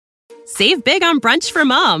Save big on brunch for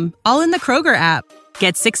mom, all in the Kroger app.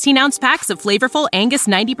 Get 16-ounce packs of flavorful Angus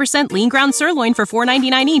 90% lean ground sirloin for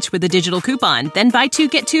 $4.99 each with a digital coupon. Then buy 2,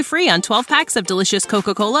 get 2 free on 12 packs of delicious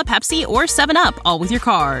Coca-Cola, Pepsi, or 7-Up, all with your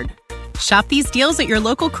card. Shop these deals at your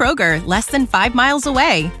local Kroger, less than 5 miles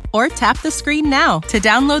away. Or tap the screen now to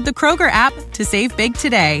download the Kroger app to save big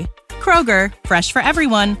today. Kroger, fresh for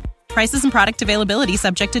everyone. Prices and product availability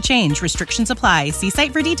subject to change. Restrictions apply. See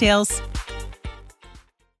site for details.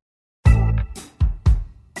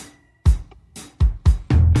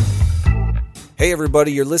 Hey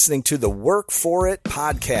everybody, you're listening to the Work For It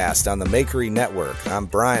podcast on the Makery Network. I'm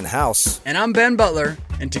Brian House. And I'm Ben Butler,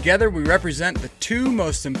 and together we represent the two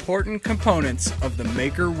most important components of the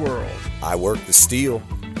maker world. I work the steel.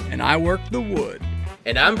 And I work the wood.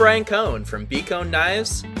 And I'm Brian Cohn from B Cone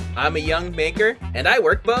Knives. I'm a young maker, and I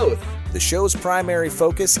work both. The show's primary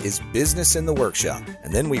focus is business in the workshop,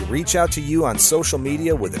 and then we reach out to you on social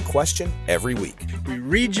media with a question every week. We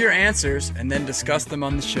read your answers and then discuss them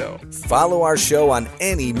on the show. Follow our show on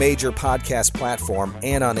any major podcast platform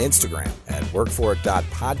and on Instagram at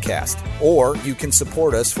workforit.podcast. Or you can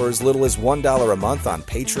support us for as little as $1 a month on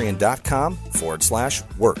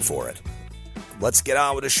patreon.com/workforit. Let's get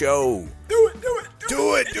on with the show.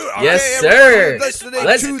 Do it. Yes, okay, sir.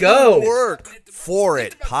 Let's go. Work For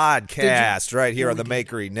It podcast right here on the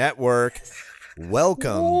Makery Network.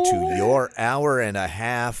 Welcome to your hour and a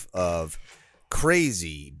half of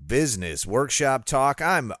crazy business workshop talk.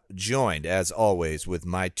 I'm joined, as always, with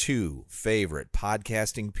my two favorite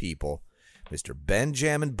podcasting people, Mr.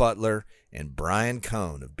 Benjamin Butler and Brian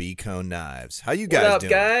Cohn of B Cone Knives. How you guys What up,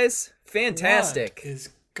 doing? guys? Fantastic. What is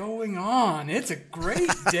going on? It's a great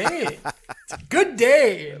day. It's a good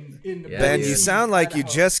day. In the Ben, you business. sound like you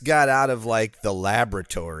just got out of like the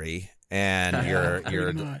laboratory, and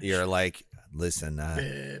you're like, listen,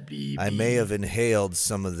 I may have inhaled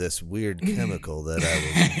some of this weird chemical that I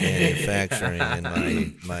was manufacturing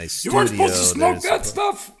in my studio. You weren't supposed to smoke that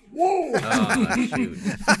stuff. Whoa.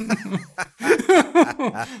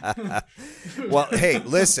 Well, hey,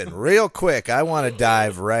 listen, real quick, I want to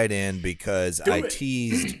dive right in because I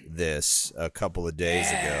teased this a couple of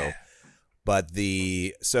days ago. But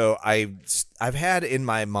I've had in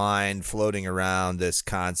my mind floating around this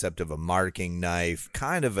concept of a marking knife,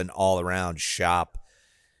 kind of an all-around shop,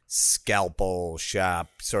 scalpel shop,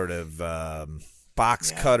 sort of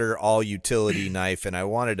box cutter, all utility knife, and I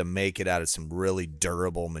wanted to make it out of some really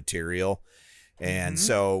durable material. And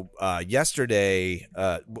so yesterday,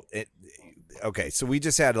 so we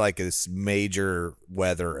just had like this major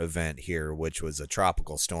weather event here, which was a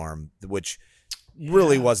tropical storm, which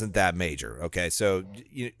really wasn't that major. Okay, so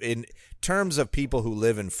in terms of people who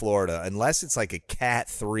live in Florida, unless it's like a Cat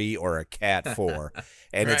 3 or a Cat 4,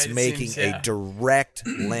 and Right, it's it making seems, a direct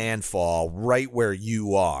landfall right where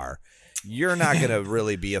you are, you're not going to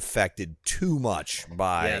really be affected too much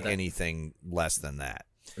by anything less than that.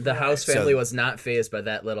 The House family was not fazed by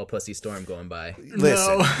that little pussy storm going by.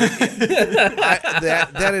 Listen,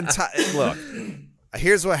 look,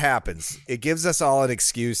 here's what happens. It gives us all an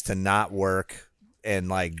excuse to not work and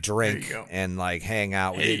like drink and like hang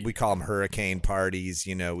out. We call them hurricane parties.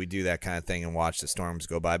 You know, we do that kind of thing and watch the storms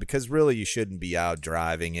go by because really you shouldn't be out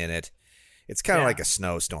driving in it. It's kind of like a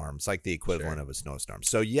snowstorm. It's like the equivalent of a snowstorm.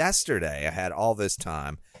 So yesterday I had all this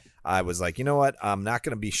time. I was like, you know what? I'm not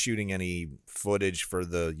going to be shooting any footage for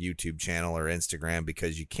the YouTube channel or Instagram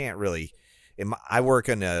because you can't really. I work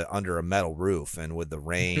under a metal roof, and with the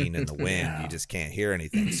rain and the wind, you just can't hear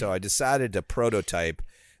anything. So I decided to prototype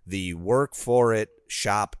the Work For It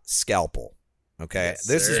shop scalpel. Okay,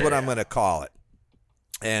 this is what I'm going to call it,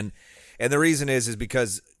 and the reason is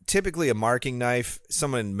because typically a marking knife.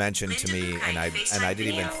 Someone mentioned to me, and I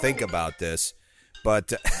didn't even think about this.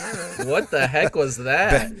 But what the heck was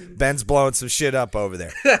that? Ben's blowing some shit up over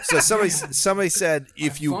there. So somebody said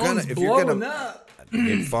if you're gonna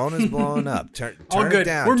your phone is blowing up. Turn it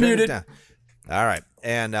down. We're turn muted. It down. All right.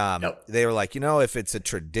 And they were like, if it's a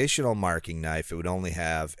traditional marking knife, it would only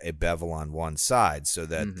have a bevel on one side so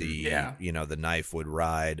that the knife would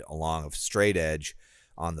ride along a straight edge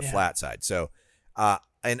on the flat side. So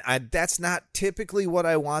that's not typically what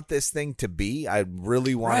I want this thing to be. I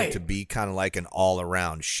really want it to be kind of like an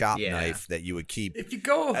all-around shop knife that you would keep. If you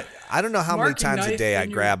go, I don't know how many times a day I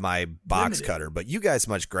grab my box limited. cutter, but you guys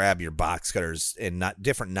must grab your box cutters and not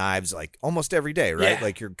different knives like almost every day, right? Yeah.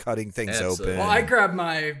 Like you're cutting things Absolutely. open. well, I grab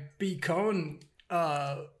my B Cone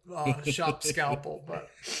shop scalpel, but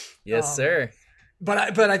Yes, sir.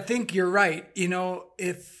 But I think you're right.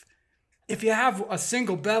 If you have a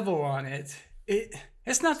single bevel on it,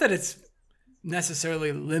 it's not that it's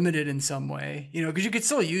necessarily limited in some way, because you could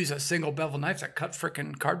still use a single bevel knife that cut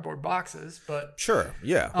freaking cardboard boxes, but sure,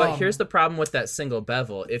 yeah. But here's the problem with that single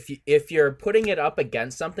bevel. If you're putting it up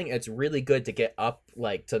against something, it's really good to get up,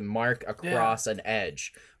 like to mark across an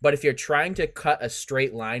edge. But if you're trying to cut a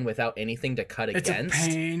straight line without anything to cut it's against, a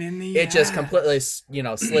pain in the it ass. just completely,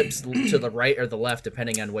 slips to the right or the left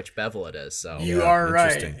depending on which bevel it is. So You are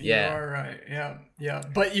right. interesting. You are right. Yeah.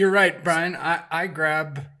 But you're right, Brian. I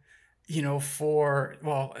grab,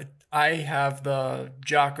 I have the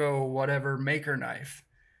Jocko whatever maker knife.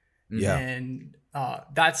 Yeah. And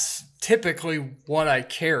that's typically what I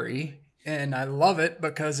carry. And I love it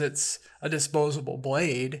because it's a disposable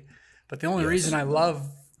blade. But the only reason I love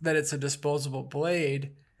that it's a disposable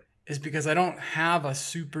blade is because I don't have a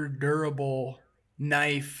super durable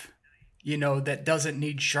knife, that doesn't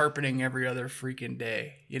need sharpening every other freaking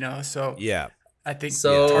day, So Yeah. I think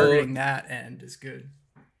So- targeting that end is good.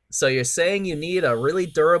 So you're saying you need a really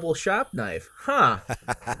durable shop knife, huh?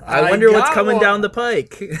 I wonder what's got coming one. down the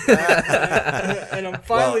pike. And I'm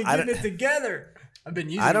finally Well, I getting it together. I've been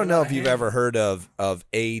using I don't it know on if you've hand. ever heard of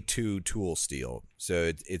A2 tool steel.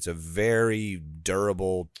 So it's a very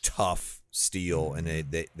durable, tough steel, and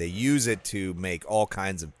they use it to make all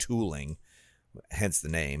kinds of tooling, hence the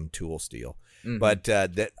name tool steel. But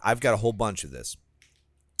I've got a whole bunch of this,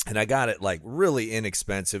 and I got it like really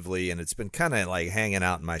inexpensively, and it's been kind of like hanging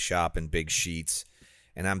out in my shop in big sheets.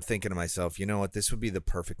 And I'm thinking to myself, you know what, this would be the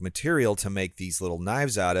perfect material to make these little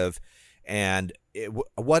knives out of. And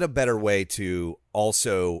what a better way to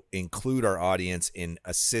also include our audience in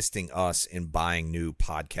assisting us in buying new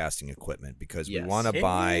podcasting equipment, because we want to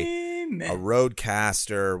buy a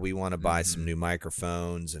Rodecaster, we want to buy some new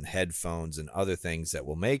microphones and headphones and other things that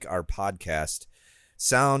will make our podcast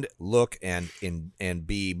sound, look, and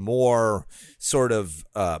be more sort of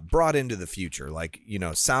brought into the future. Like,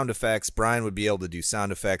 sound effects. Brian would be able to do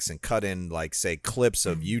sound effects and cut in, like, say, clips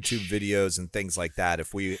of YouTube videos and things like that.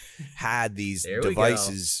 If we had these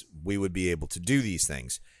devices, we would be able to do these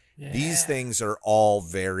things. Yeah. These things are all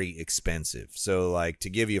very expensive. So, like, to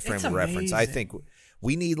give you a frame of reference, I think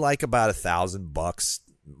we need like about $1,000,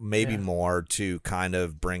 maybe more, to kind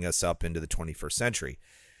of bring us up into the 21st century.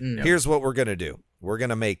 Here's what we're going to do. We're going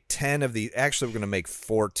to make 10 of these. Actually, we're going to make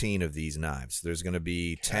 14 of these knives. There's going to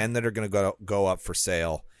be 10 that are going to go up for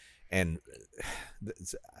sale. And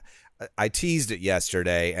I teased it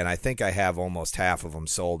yesterday, and I think I have almost half of them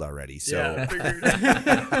sold already. So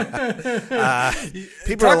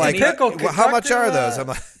people are like, how much are those? I'm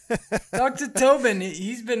like, talk to Tobin.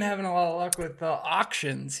 He's been having a lot of luck with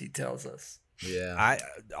auctions, he tells us. Yeah,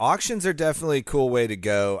 auctions are definitely a cool way to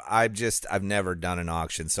go. I've never done an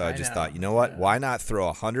auction, so I just thought, you know what? Why not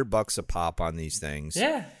throw $100 a pop on these things?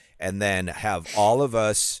 Yeah, and then have all of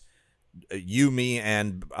us, you, me,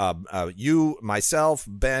 and you, myself,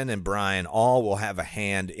 Ben, and Brian, all will have a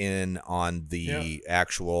hand in on the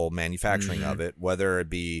actual manufacturing of it. Whether it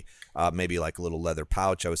be maybe like a little leather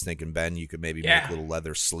pouch. I was thinking, Ben, you could maybe make little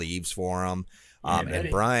leather sleeves for them. And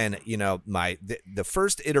Brian, the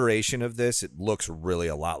first iteration of this, it looks really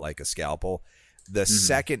a lot like a scalpel. The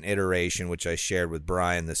second iteration, which I shared with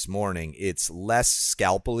Brian this morning, it's less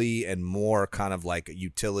scalpely and more kind of like a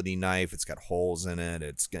utility knife. It's got holes in it.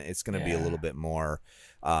 It's going to be a little bit more,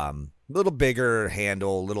 a little bigger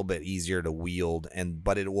handle, a little bit easier to wield,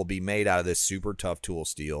 but it will be made out of this super tough tool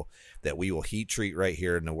steel that we will heat treat right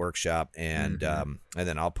here in the workshop, and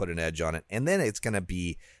then I'll put an edge on it, and then it's going to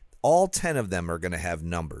be. All 10 of them are going to have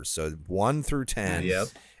numbers, so 1 through 10,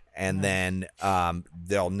 and then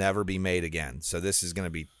they'll never be made again. So there's going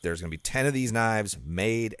to be 10 of these knives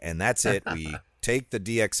made, and that's it. We take the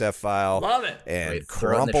DXF file and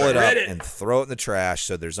crumple it up and throw it in the trash.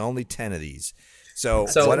 So there's only 10 of these. So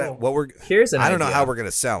what we're I don't know how we're going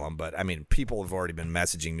to sell them, but I mean, people have already been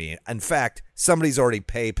messaging me. In fact, somebody's already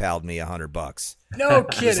PayPal'd me $100. No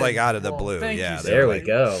kidding. Just like out of the blue. There we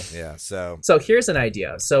go. Yeah. So here's an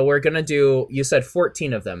idea. So we're gonna do. You said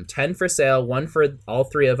 14 of them, 10 for sale, 1 for all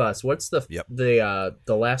 3 of us. What's the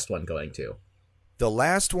last one going to? The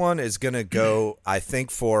last one is going to go, I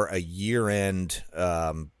think, for a year-end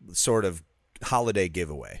sort of holiday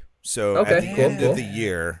giveaway. So at the end of the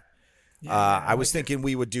year. I was thinking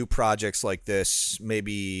we would do projects like this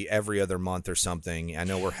maybe every other month or something. I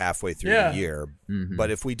know we're halfway through the year,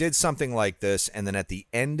 but if we did something like this, and then at the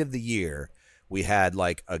end of the year, we had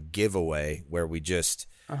like a giveaway where we just,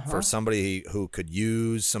 for somebody who could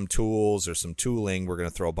use some tools or some tooling, we're going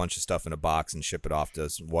to throw a bunch of stuff in a box and ship it off to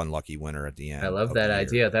one lucky winner at the end. I love that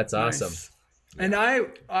idea. That's awesome. And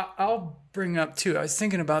I'll bring up too, I was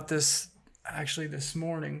thinking about this actually this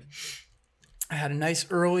morning. I had a nice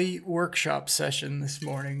early workshop session this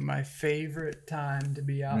morning. My favorite time to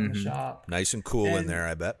be out in the shop. Nice and cool in there,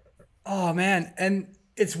 I bet. Oh man, and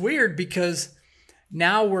it's weird because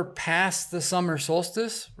now we're past the summer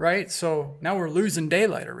solstice, right? So now we're losing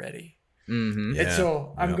daylight already. Mm-hmm. And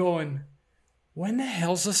so I'm going, when the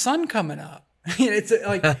hell's the sun coming up? It's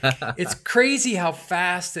like, it's crazy how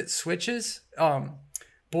fast it switches.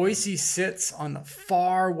 Boise sits on the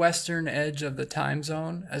far western edge of the time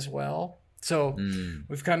zone as well. So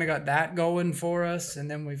we've kind of got that going for us. And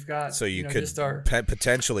then we've got, so you could just our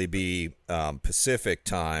potentially be Pacific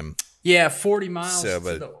time. Yeah, 40 miles So, to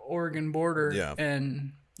but- the Oregon border, Yeah.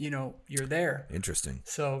 and you're there. Interesting.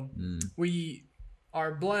 So we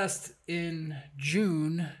are blessed in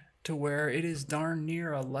June to where it is darn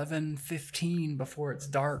near 11:15 before it's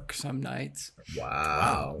dark some nights.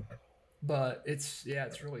 Wow. But it's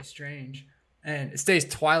really strange, and it stays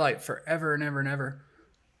twilight forever and ever and ever.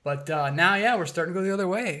 But now, we're starting to go the other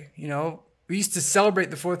way. We used to celebrate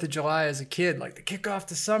the 4th of July as a kid, like the kickoff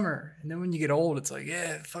to summer. And then when you get old, it's like,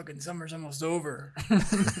 fucking summer's almost over.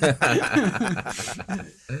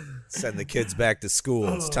 Send the kids back to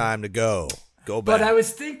school. It's time to go. Go back. But I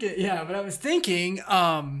was thinking,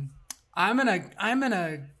 I'm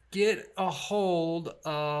gonna get a hold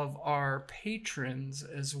of our patrons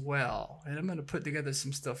as well, and I'm gonna put together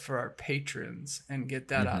some stuff for our patrons and get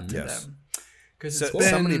that out to them. So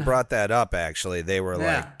somebody brought that up, actually. They were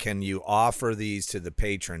like, can you offer these to the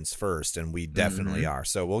patrons first? And we definitely are.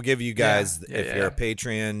 So we'll give you guys, if you're a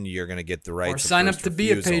Patreon, you're going to get the right or sign up to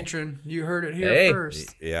be a patron. You heard it here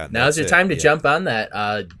first. Yeah, now's your time to jump on that.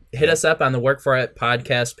 Hit us up on the Work For It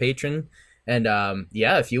podcast patron. And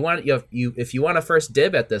if you want if you want a first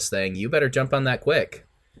dib at this thing, you better jump on that quick.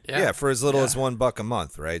 Yeah, for as little as $1 a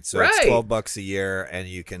month, right? So it's $12 a year, and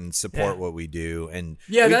you can support what we do. And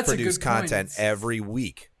we produce content every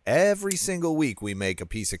week. Every single week, we make a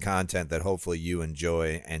piece of content that hopefully you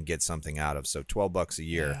enjoy and get something out of. So $12 a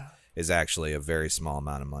year is actually a very small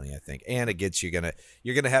amount of money, I think, and it gets you're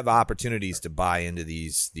gonna have opportunities to buy into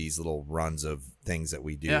these little runs of things that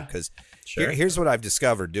we do. Because here's what I've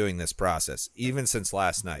discovered doing this process, even since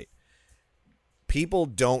last night. People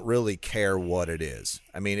don't really care what it is.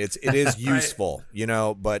 I mean, it is useful,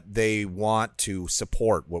 but they want to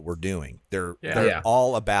support what we're doing. They're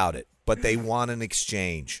all about it, but they want an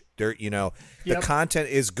exchange. The content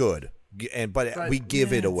is good, but we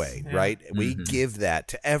give it away, right? We give that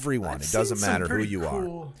to everyone. It doesn't matter who you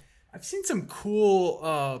are. I've seen some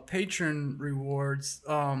cool patron rewards.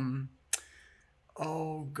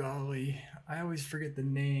 Oh golly, I always forget the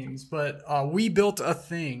names, but We Built a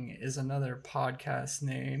Thing is another podcast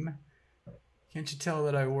name. Can't you tell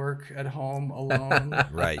that I work at home alone?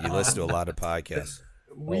 Right, you listen to a lot of podcasts.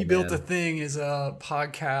 We Built a Thing is a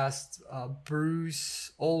podcast.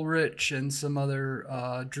 Bruce Ulrich and some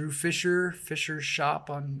other Drew Fisher's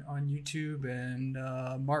Shop on YouTube, and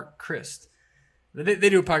Mark Christ. They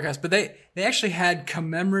do a podcast, but they actually had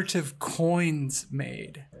commemorative coins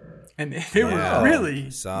made. And they were really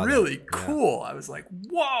cool. I was like,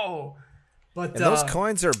 whoa. But and those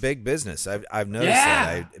coins are big business. I've noticed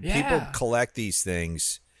that. People collect these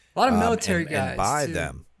things. A lot of military guys and buy too.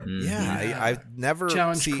 them. Yeah, I've never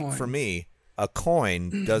coins. For me, a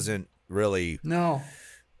coin doesn't really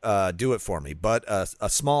do it for me. But a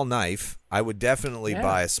small knife, I would definitely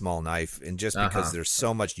buy a small knife, and just because there's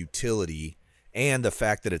so much utility and the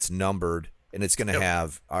fact that it's numbered and it's going to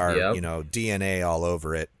have our DNA all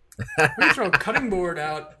over it. We can throw a cutting board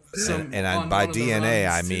out. And by DNA,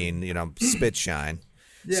 I mean spit shine.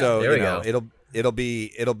 So there we go. it'll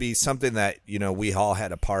be something that we all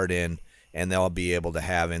had a part in, and they'll be able to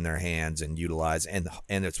have in their hands and utilize. And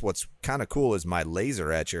it's what's kind of cool is my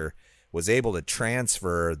laser etcher was able to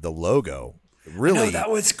transfer the logo. Really,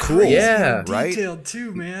 that was cool. Yeah, right. Detailed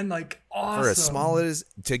too, man. Like awesome. For as small as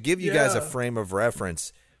to give you guys a frame of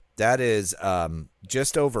reference, that is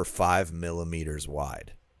just over 5 millimeters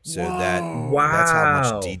wide. So that's how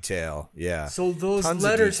much detail. Yeah. So those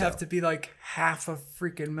letters have to be like half a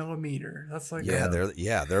freaking millimeter. That's like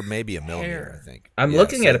they're maybe a millimeter, I think. I'm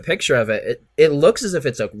looking at a picture of it. It looks as if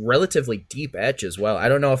it's a relatively deep etch as well. I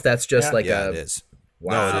don't know if that's just like it is.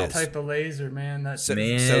 Wow, no, it is. Type of laser, man. That's So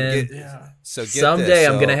someday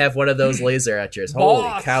I'm gonna have one of those laser etchers.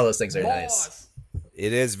 Holy cow, those things are nice.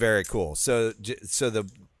 It is very cool. So this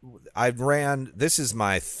is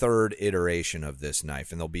my third iteration of this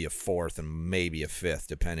knife, and there'll be a fourth and maybe a fifth,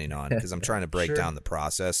 depending on, because I'm trying to break down the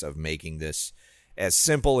process of making this as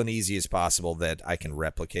simple and easy as possible that I can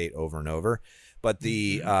replicate over and over. But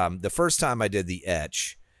the first time I did the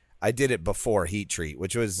etch, I did it before heat treat,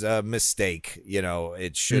 which was a mistake.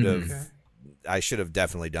 It should have I should have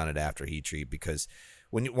definitely done it after heat treat, because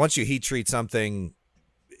once you heat treat something,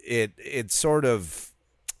 it sort of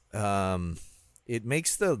it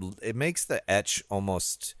makes the etch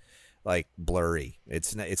almost like blurry.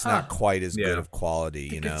 It's not quite as good of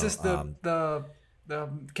quality. It's just the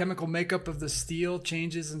chemical makeup of the steel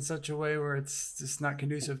changes in such a way where it's just not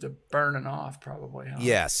conducive to burning off, probably. Huh?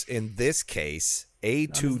 Yes, in this case,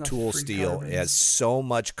 A2 tool steel has so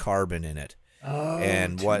much carbon in it.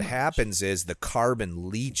 And what happens is the carbon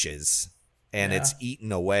leaches and it's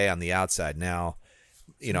eaten away on the outside. Now,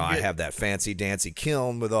 I have that fancy dancy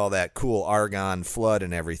kiln with all that cool argon flood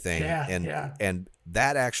and everything. And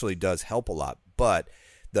that actually does help a lot. But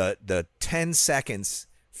the 10 seconds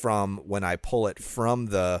from when I pull it from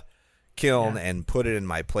the kiln and put it in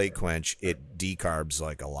my plate quench, it decarbs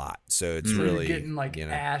like a lot. So it's really getting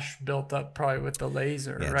ash built up probably with the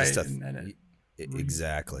laser, right?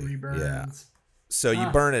 Exactly. Reburns. Yeah. So you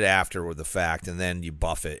burn it after with the fact, and then you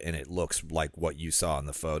buff it, and it looks like what you saw in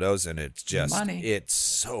the photos, and it's just it's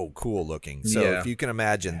so cool looking. So if you can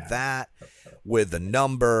imagine that with a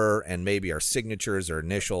number and maybe our signatures or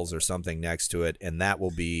initials or something next to it, and that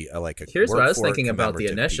will be like a. Here's what I was thinking about the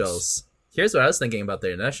initials. Here's what I was thinking about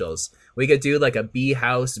the initials. We could do like a B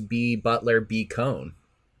House, B Butler, B Cone.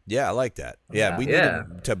 Yeah, I like that. Yeah, we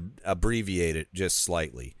need to abbreviate it just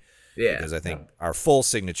slightly. Yeah, because I think our full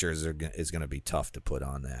signatures is going to be tough to put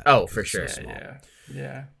on that. Oh, for sure.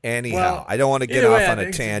 Yeah. Anyhow, I don't want to get off on a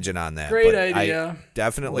tangent on that. Great but idea. I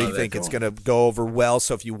definitely think it's going to go over well.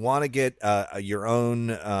 So if you want to get your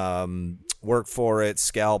own work for it,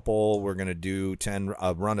 scalpel, we're going to do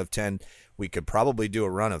a run of 10. We could probably do a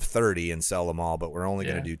run of 30 and sell them all, but we're only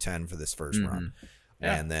going to do 10 for this first run.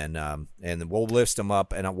 Yeah. And then we'll list them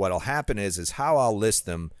up. And what'll happen is how I'll list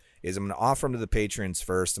them is I'm going to offer them to the patrons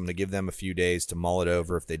first. I'm going to give them a few days to mull it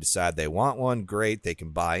over. If they decide they want one, great, they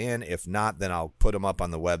can buy in. If not, then I'll put them up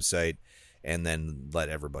on the website and then let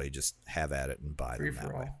everybody just have at it and buy them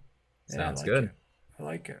that way. Sounds good. I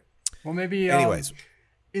like it. Well, maybe anyways,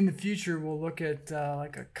 in the future we'll look at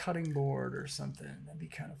like a cutting board or something. That'd be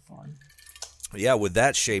kind of fun. Yeah, with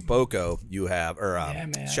that Shapeoko you have, or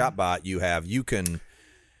ShopBot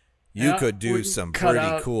you could do some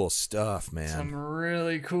pretty cool stuff, man. Some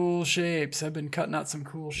really cool shapes. I've been cutting out some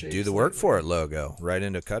cool shapes. Do the work for it logo right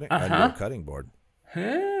into cutting into a cutting board.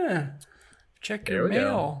 Yeah. Check your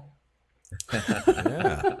mail.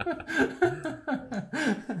 Yeah.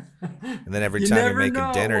 And then every time you're making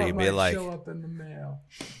dinner, you'd be like, show up in the mail.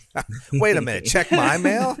 Wait a minute, check my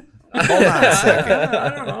mail? Hold on a second.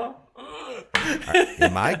 I don't know.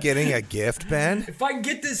 Am I getting a gift, Ben? If I can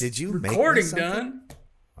get this recording done.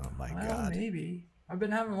 Oh my God! Maybe I've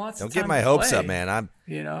been having lots of time. Don't get my hopes up, man. I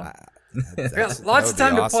got lots of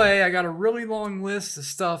time to play. I got a really long list of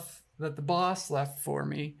stuff that the boss left for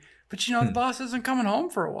me, but the boss isn't coming home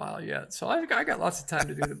for a while yet, so I got lots of time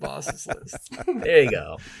to do the boss's list. There you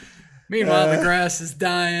go. Meanwhile, the grass is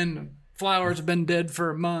dying. The flowers have been dead for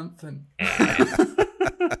a month, and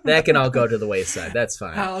that can all go to the wayside. That's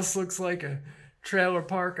fine. House looks like a trailer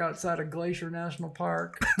park outside of Glacier National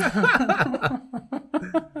Park.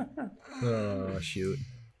 Oh, shoot.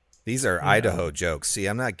 These are Idaho jokes. See,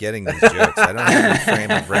 I'm not getting these jokes. I don't have a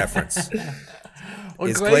frame of reference. Well,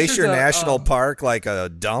 is Glacier National Park like a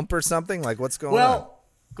dump or something? Like, what's going on? Well,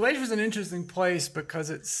 Glacier's an interesting place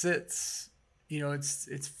because it sits,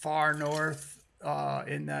 it's far north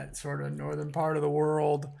in that sort of northern part of the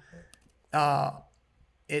world.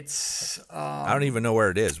 It's I don't even know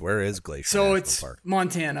where it is. Where is Glacier National Park?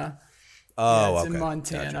 Montana. Oh, it's in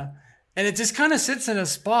Montana. Gotcha. And it just kind of sits in a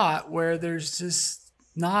spot where there's just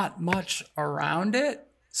not much around it.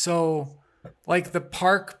 So like the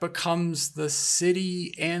park becomes the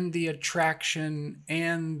city and the attraction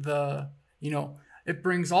and the, it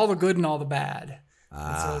brings all the good and all the bad.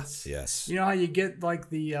 Yes. You know how you get like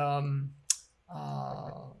the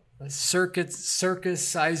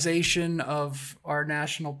circusization of our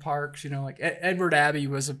national parks, like Edward Abbey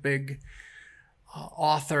was a big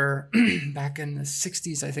author back in the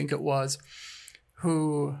 60s, I think it was,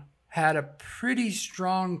 who had a pretty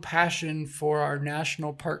strong passion for our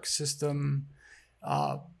national park system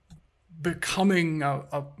becoming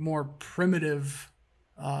a more primitive,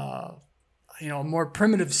 more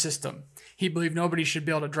primitive system. He believed nobody should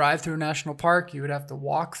be able to drive through a national park. You would have to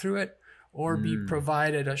walk through it or be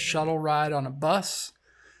provided a shuttle ride on a bus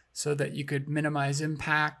so that you could minimize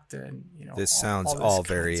impact. And, this sounds all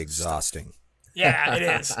very exhausting. Yeah, it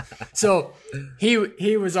is. So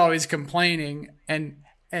he was always complaining, and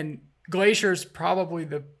Glacier's probably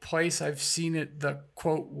the place I've seen it the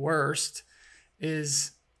quote worst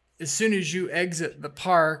is as soon as you exit the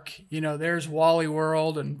park, there's Wally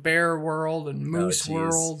World and Bear World and Moose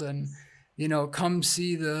World, and come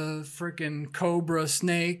see the freaking cobra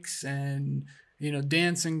snakes and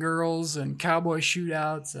dancing girls and cowboy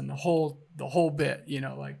shootouts and the whole bit.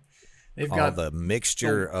 Like they've got the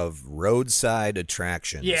mixture of roadside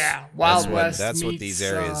attractions. Yeah, Wild West. That's meets, what these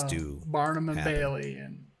areas do. Barnum and Bailey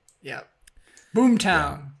and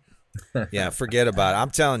Boomtown. Yeah, forget about it.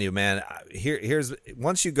 I'm telling you, man. Here's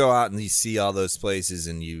once you go out and you see all those places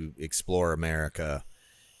and you explore America,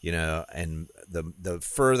 and the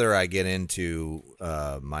further I get into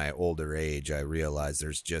my older age, I realize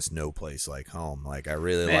there's just no place like home. Like I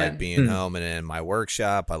really like being home and in my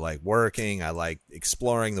workshop. I like working. I like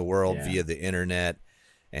exploring the world via the internet.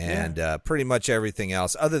 And pretty much everything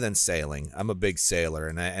else other than sailing. I'm a big sailor,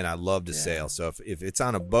 and I love to sail. So if it's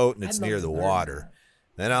on a boat and it's near the water,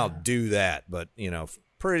 then I'll do that. But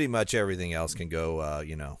pretty much everything else can go.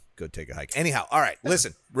 Go take a hike. Anyhow, all right.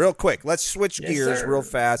 Listen, real quick. Let's switch gears real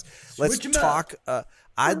fast. Let's talk.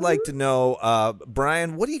 I'd like to know,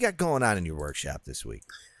 Brian, what do you got going on in your workshop this week?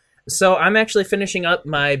 So I'm actually finishing up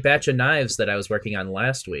my batch of knives that I was working on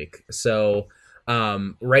last week. So.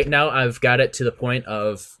 Right now I've got it to the point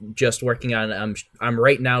of just working on, I'm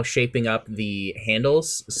right now shaping up the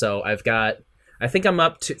handles. So I think I'm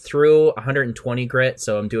up through 120 grit.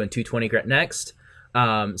 So I'm doing 220 grit next.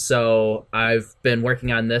 So I've been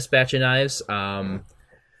working on this batch of knives.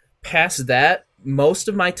 Past that, most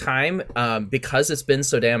of my time, because it's been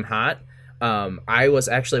so damn hot, I was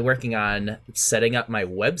actually working on setting up my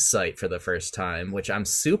website for the first time, which I'm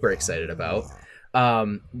super excited about.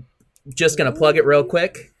 Just going to plug it real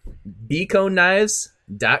quick.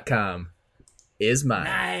 BConeKnives.com is mine.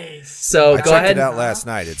 Nice. So I go ahead. checked it out last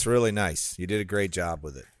night. It's really nice. You did a great job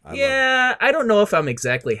with it. I don't know if I'm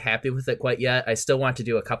exactly happy with it quite yet. I still want to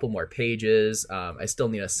do a couple more pages. I still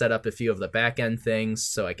need to set up a few of the back end things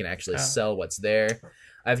so I can actually sell what's there.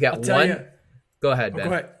 I've got one. Go ahead, Ben.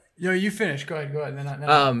 Go ahead. You finish. Go ahead.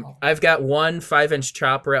 I've got one 5-inch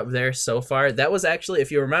chopper up there so far. That was actually,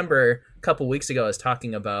 if you remember, a couple weeks ago, I was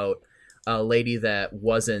talking about a lady that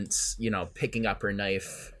wasn't, picking up her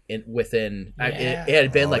knife it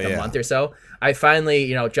had been a month or so. I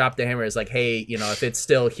finally, dropped the hammer. It's like, hey, if it's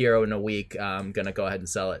still here in a week, I'm going to go ahead and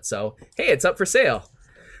sell it. So, hey, it's up for sale.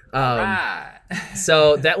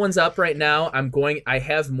 So that one's up right now. I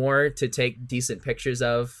have more to take decent pictures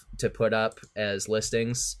of to put up as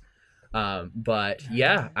listings. But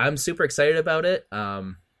yeah, I'm super excited about it.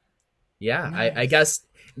 Nice. I guess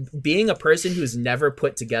being a person who's never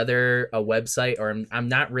put together a website, or I'm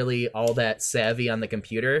not really all that savvy on the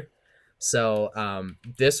computer. So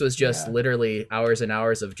this was just literally hours and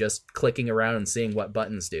hours of just clicking around and seeing what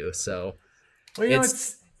buttons do. So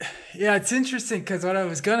it's interesting because what I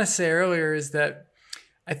was going to say earlier is that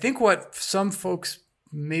I think what some folks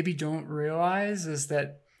maybe don't realize is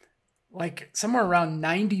that like somewhere around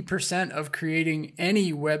 90% of creating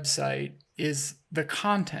any website is the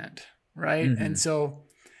content, right? Mm-hmm. And so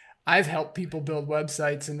I've helped people build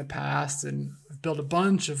websites in the past and built a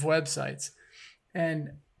bunch of websites. And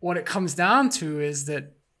what it comes down to is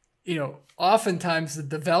that, oftentimes the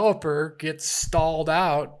developer gets stalled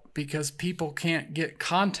out because people can't get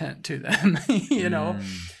content to them.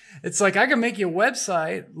 It's like, I can make you a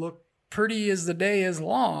website look pretty as the day is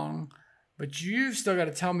long, but you've still got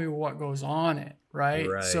to tell me what goes on it.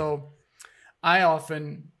 Right. So I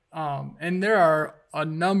often, and there are a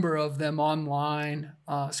number of them online,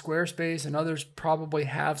 Squarespace and others probably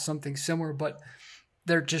have something similar, but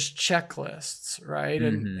they're just checklists, right?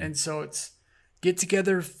 Mm-hmm. And so it's get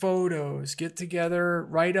together photos,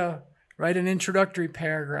 write an introductory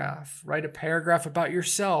paragraph, write a paragraph about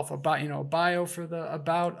yourself, about, bio for the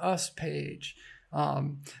About Us page,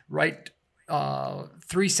 write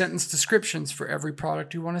 3-sentence descriptions for every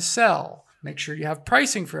product you want to sell. Make sure you have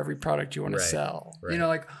pricing for every product you want to sell. Right.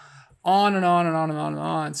 Like on and on and on and on and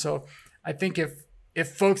on. So I think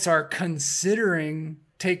if folks are considering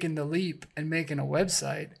taking the leap and making a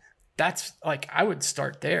website, that's like, I would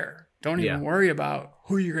start there. Don't even worry about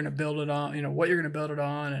who you're going to build it on, what you're going to build it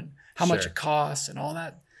on and how much it costs and all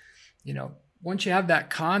that. Once you have that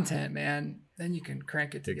content, man, then you can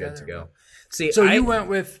crank it together. Good to go. See, so you went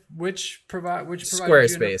with which provider?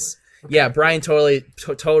 Squarespace. Okay. Yeah, Brian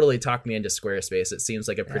totally talked me into Squarespace. It seems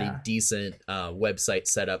like a pretty decent website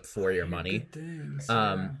setup for your money.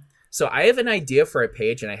 So I have an idea for a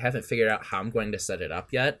page, and I haven't figured out how I'm going to set it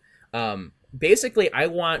up yet. Basically, I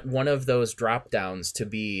want one of those drop downs to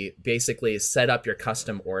be basically set up your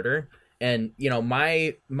custom order. And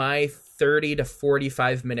my 30 to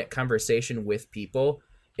 45 minute conversation with people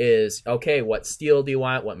is, okay, what steel do you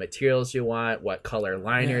want? What materials do you want? What color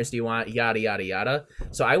liners do you want? Yada, yada, yada.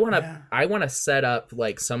 So I want to set up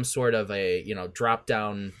like some sort of a, drop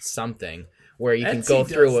down something where you can go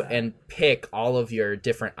through and pick all of your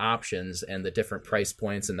different options and the different price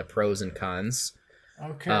points and the pros and cons.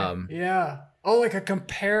 Okay. Yeah. Oh, like a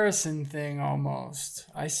comparison thing almost.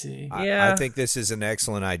 I see. I think this is an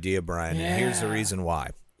excellent idea, Brian. And here's the reason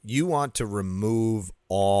why. You want to remove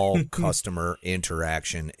all customer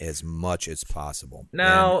interaction as much as possible.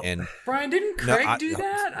 Now, and Brian, didn't Craig do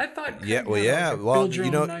that? I thought. Craig build your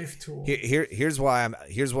own knife tool. Here's what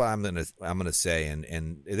I'm gonna say,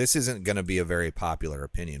 and this isn't gonna be a very popular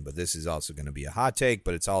opinion, but this is also gonna be a hot take,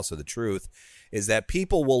 but it's also the truth. Is that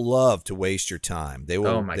people will love to waste your time. They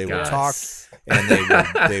will will talk and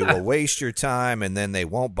they will waste your time, and then they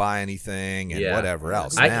won't buy anything and whatever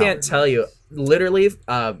else. I can't tell you. Literally,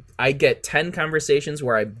 I get 10 conversations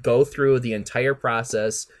where I go through the entire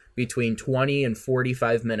process between 20 and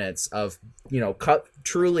 45 minutes of,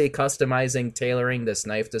 truly customizing, tailoring this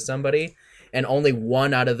knife to somebody, and only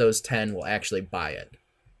 1 out of those 10 will actually buy it.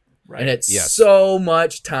 Right. And it's so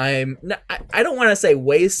much time. I don't want to say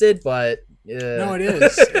wasted, but no, it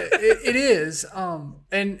is. it is.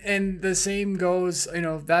 And the same goes.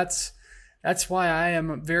 That's why I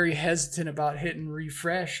am very hesitant about hitting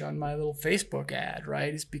refresh on my little Facebook ad.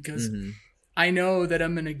 Right? It's because I know that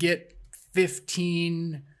I'm going to get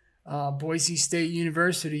 15 Boise State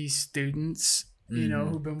University students,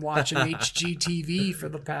 who've been watching HGTV for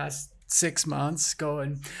the past 6 months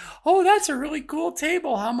going, oh, that's a really cool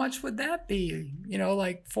table. How much would that be?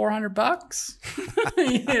 Like $400.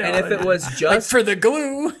 And if it was just like for the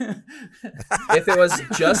glue, if it was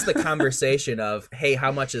just the conversation of, hey,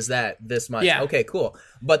 how much is that? This much. Yeah. Okay, cool.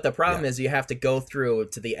 But the problem is you have to go through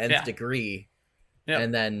to the nth degree. Yep.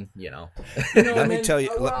 And then, let me tell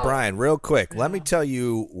you, Brian, real quick. Let me tell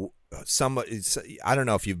you I don't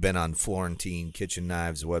know if you've been on Florentine Kitchen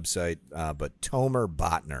Knives website, but Tomer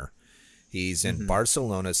Botner. He's in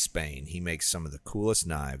Barcelona, Spain. He makes some of the coolest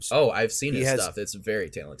knives. Oh, I've seen his stuff. It's very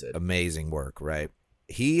talented. Amazing work, right?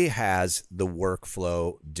 He has the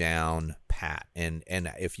workflow down pat. And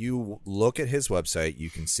if you look at his website, you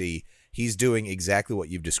can see he's doing exactly what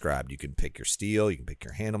you've described. You can pick your steel, you can pick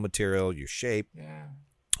your handle material, your shape,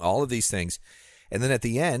 all of these things. And then at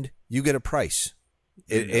the end, you get a price.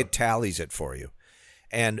 It tallies it for you.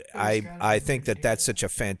 And I think that's such a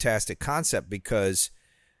fantastic concept because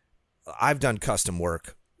I've done custom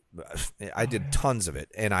work. I did tons of it,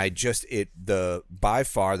 and by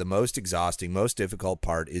far the most exhausting, most difficult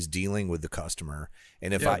part is dealing with the customer.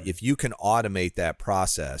 And if you can automate that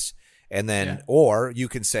process, and then or you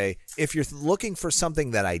can say, if you're looking for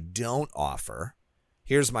something that I don't offer,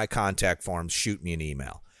 here's my contact form. Shoot me an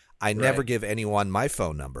email. I never give anyone my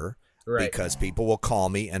phone number because people will call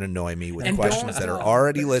me and annoy me with questions that are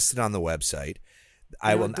already listed on the website.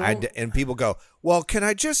 And people go, well, can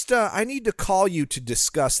I just, I need to call you to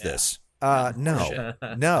discuss this.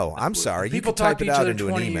 No, I'm sorry. People you can type it out into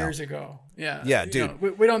 20 an email. years ago. Yeah, dude.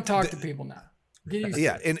 We don't talk to people now.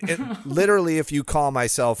 And literally if you call my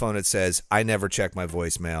cell phone, it says, I never check my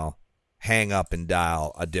voicemail, hang up and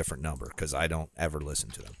dial a different number because I don't ever listen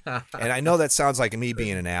to them. And I know that sounds like me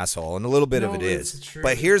being an asshole, and a little bit of it is.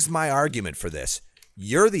 But here's my argument for this.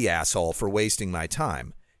 You're the asshole for wasting my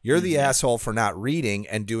time. You're the asshole for not reading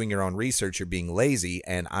and doing your own research. You're being lazy,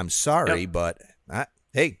 and I'm sorry, but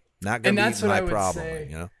hey, not going to be my problem.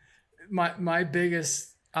 Say, my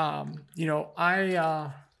biggest, I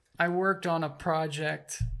worked on a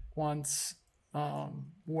project once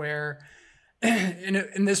where,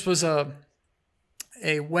 and this was a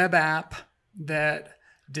web app that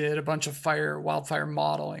did a bunch of wildfire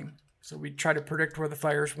modeling. So we tried to predict where the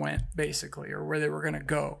fires went, basically, or where they were going to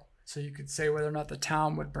go. So you could say whether or not the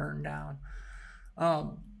town would burn down.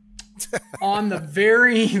 On the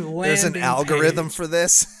very landing There's an algorithm page, for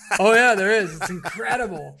this? Oh, yeah, there is. It's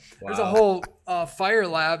incredible. Wow. There's a whole fire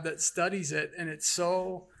lab that studies it, and it's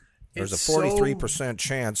so... There's a 43%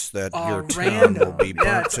 chance that your town will be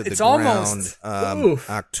burnt to the ground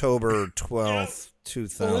October 12th,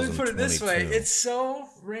 2022. Well, let me put it this way. It's so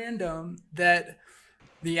random that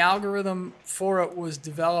the algorithm for it was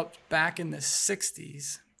developed back in the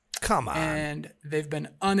 60s. Come on. And they've been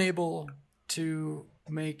unable to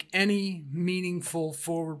make any meaningful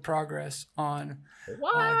forward progress on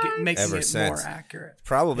making it more accurate.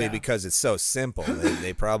 Probably because it's so simple.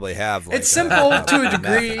 They probably have it's simple to a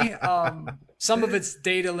degree. Some of it's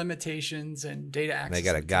data limitations and data access. They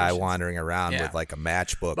got a guy wandering around with like a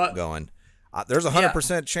matchbook going, there's a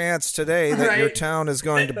 100% chance today that your town is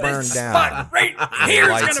going to burn down. Spot right here's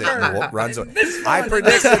going to burn. Runs away. I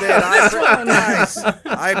predicted it.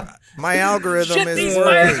 My algorithm is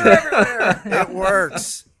working. It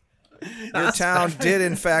works. Your town did,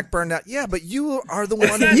 in fact, burn down. Yeah, but you are the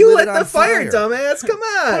one who you lit the fire, dumbass. Come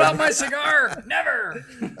on. Put out my cigar. Never.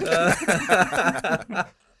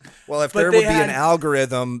 Well, if there would be an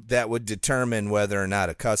algorithm that would determine whether or not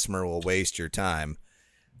a customer will waste your time,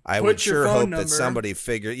 I would sure hope that somebody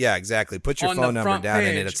figured. Yeah, exactly. Put your phone number down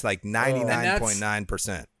in it. It's like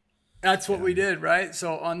 99.9%. That's what we did, right?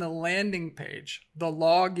 So on the landing page, the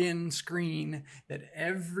login screen that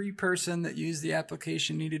every person that used the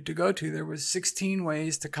application needed to go to, there was 16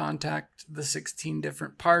 ways to contact the 16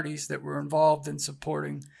 different parties that were involved in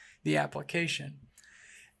supporting the application.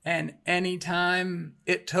 And anytime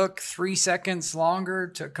it took 3 seconds longer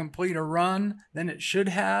to complete a run than it should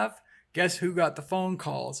have, guess who got the phone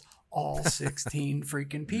calls? All 16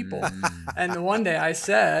 freaking people. And the one day I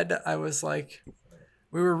was like,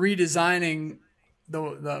 we were redesigning we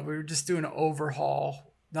were just doing an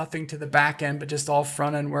overhaul, nothing to the back end, but just all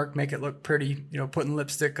front end work, make it look pretty, putting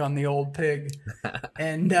lipstick on the old pig.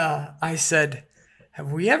 And I said,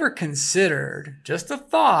 have we ever considered, just a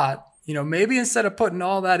thought, maybe instead of putting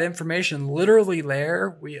all that information literally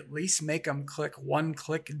there, we at least make them click one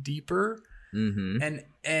click deeper. Mm-hmm.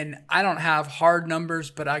 And I don't have hard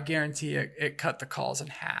numbers, but I guarantee it cut the calls in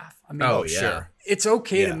half. I mean, sure. It's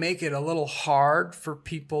okay to make it a little hard for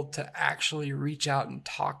people to actually reach out and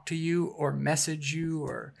talk to you or message you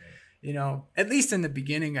or, at least in the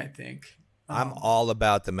beginning, I think. I'm all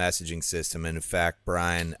about the messaging system. And in fact,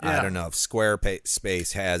 Brian, I don't know if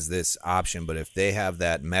Squarespace has this option, but if they have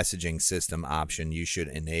that messaging system option, you should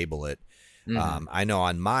enable it. Mm-hmm. I know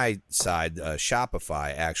on my side,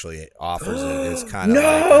 Shopify actually offers it as kind of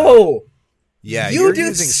like you're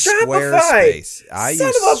using Squarespace. I use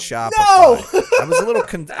Shopify. I was a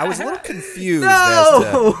little confused as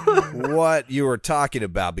to what you were talking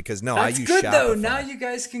about because I use Shopify. That's good though. Now you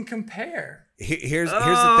guys can compare. Here's the thing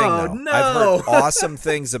though. No. I've heard awesome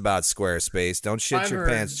things about Squarespace. Don't shit your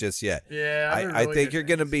pants just yet. Yeah, I think you're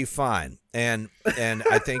gonna be fine, and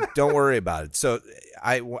I think don't worry about it. So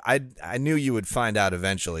I knew you would find out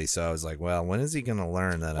eventually. So I was like, well, when is he gonna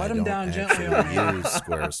learn that I don't actually use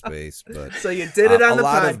Squarespace? But so you did it on the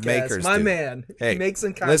podcast, my man. Hey, make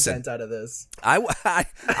some content out of this.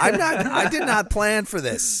 I did not plan for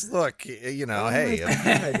this. Look, hey,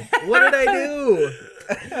 what did I do?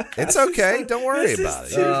 It's okay. Don't worry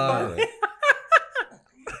about it.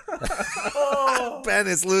 Ben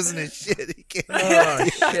is losing his shit. He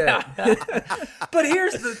can't. Shit. But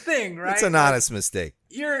here's the thing, right? It's an honest mistake.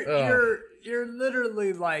 You're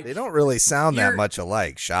literally like they don't really sound that much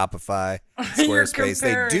alike. Shopify, Squarespace,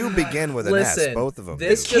 they do begin with an S. Both of them.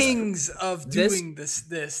 This kings of doing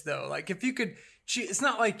this though. Like if you could, it's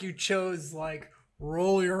not like you chose like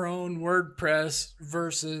roll your own WordPress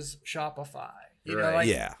versus Shopify.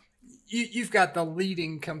 You've got the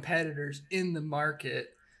leading competitors in the market.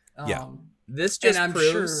 This just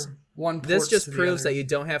proves that you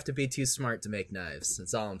don't have to be too smart to make knives.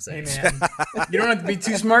 That's all I'm saying. Hey man, you don't have to be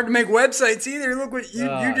too smart to make websites either. Look what you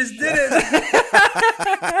just did it.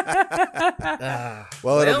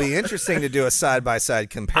 Well, it'll be interesting to do a side-by-side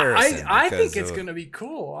comparison. I think it's going to be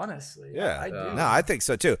cool, honestly. Yeah, I do. No, I think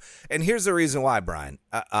so too. And here's the reason why, Brian.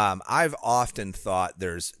 I've often thought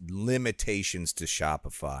there's limitations to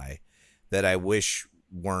Shopify that I wish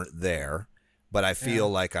weren't there. But I feel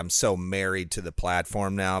like I'm so married to the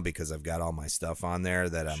platform now because I've got all my stuff on there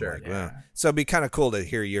that I'm So it'd be kind of cool to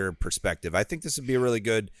hear your perspective. I think this would be really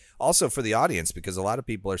good also for the audience because a lot of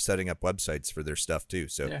people are setting up websites for their stuff too.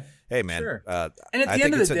 So, hey, man. Sure. And at the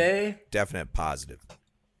end of the day, definite positive.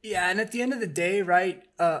 Yeah, and at the end of the day, right,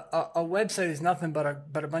 a website is nothing but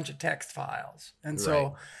a bunch of text files. And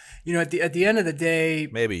so, at the end of the day,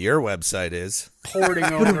 maybe your website is porting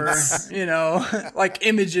over, like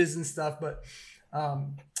images and stuff, but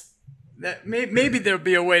that maybe there'll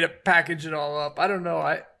be a way to package it all up. I don't know.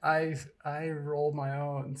 I roll my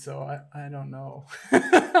own, so I don't know.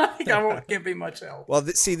 Can't be much help. Well,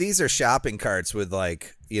 see, these are shopping carts with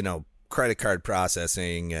credit card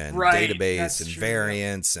processing and database and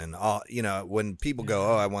variants and all. When people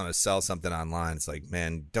go, I want to sell something online, it's like,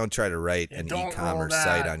 man, don't try to write an e-commerce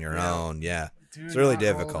site on your own. Yeah. It's really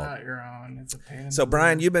difficult. Your own. It's a pain. So,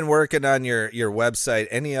 Brian, you've been working on your website.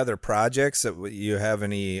 Any other projects that you have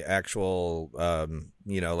any actual,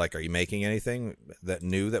 like, are you making anything that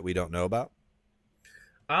new that we don't know about?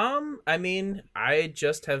 I mean, I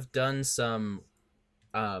just have done some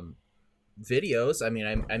videos. I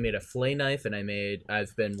mean, I made a fillet knife, and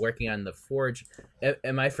I've been working on the forge.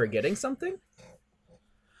 Am I forgetting something?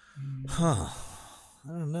 Huh. I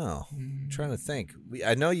don't know. I'm trying to think.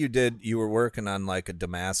 I know you were working on like a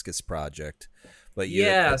Damascus project, but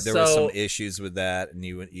there were some issues with that, and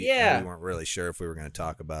you weren't really sure if we were going to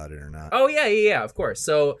talk about it or not. Oh yeah, of course.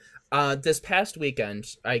 So this past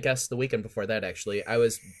weekend, I guess the weekend before that actually, I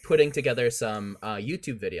was putting together some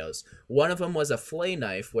YouTube videos. One of them was a fillet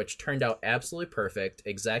knife, which turned out absolutely perfect,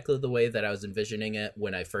 exactly the way that I was envisioning it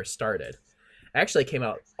when I first started. Actually came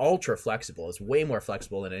out ultra flexible. It's way more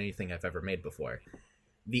flexible than anything I've ever made before.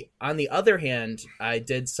 On the other hand, I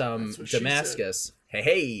did some Damascus.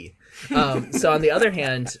 Hey. So on the other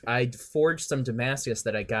hand, I forged some Damascus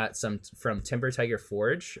that I got from Timber Tiger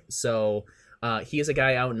Forge. So he's a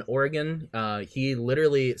guy out in Oregon. He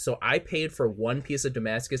literally, so I paid for one piece of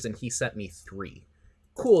Damascus and he sent me 3.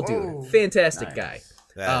 Cool dude. Oh, fantastic guy.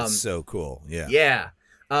 That's so cool. Yeah. Yeah.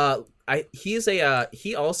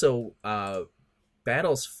 He also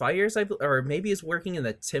battles fires, or maybe is working in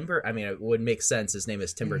the timber. I mean, it would make sense. His name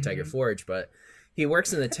is Timber Tiger Forge, but he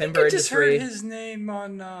works in the timber industry. I just heard his name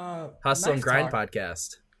on Hustle and Grind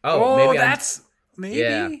podcast.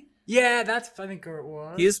 Maybe. Yeah, that's I think where it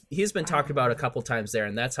was. He's been talked about a couple times there,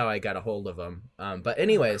 and that's how I got a hold of him. But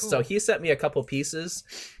anyways, So he sent me a couple pieces,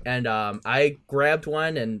 and I grabbed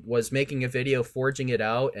one and was making a video forging it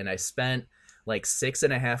out, and I spent like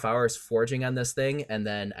 6.5 hours forging on this thing, and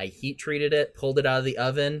then I heat treated it, pulled it out of the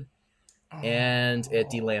oven, and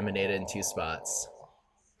it delaminated in 2 spots.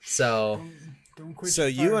 So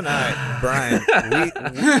you and I, Brian,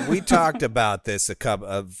 we talked about this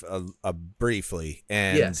briefly,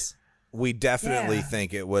 and yes, we definitely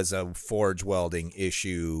think it was a forge welding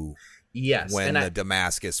issue. Yes, when the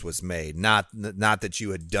Damascus was made, not that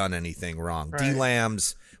you had done anything wrong. Right.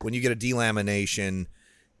 Delams, when you get a delamination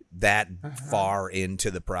that far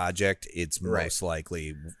into the project, it's most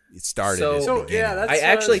likely it started. That's I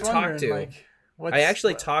actually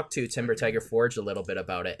talked to Timber Tiger Forge a little bit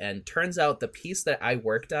about it, and turns out the piece that I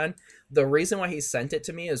worked on, the reason why he sent it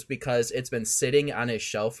to me is because it's been sitting on his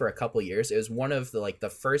shelf for a couple years. It was one of the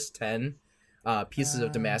first 10 pieces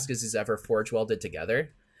of Damascus he's ever forge welded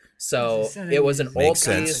together. So it was an old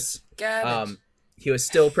piece. He was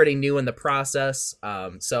still pretty new in the process,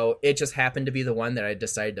 so it just happened to be the one that I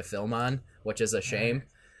decided to film on, which is a shame.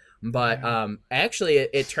 But actually,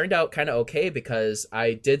 it turned out kind of okay because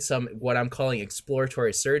I did some what I'm calling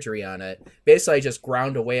exploratory surgery on it. Basically, I just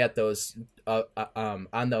ground away at those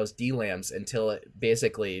on those delams until it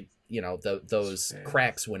basically, those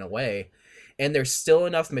cracks went away, and there's still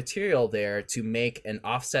enough material there to make an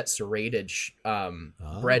offset serrated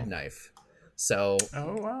bread knife. So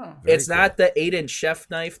it's not the 8-inch chef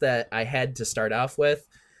knife that I had to start off with,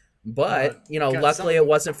 but luckily it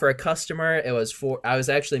wasn't for a customer. It was I was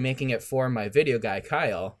actually making it for my video guy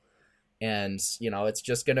Kyle, and it's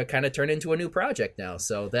just gonna kind of turn into a new project now.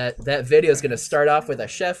 So that video is gonna start off with a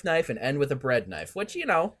chef knife and end with a bread knife, which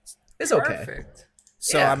is okay. Perfect.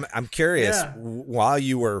 So I'm curious. Yeah. While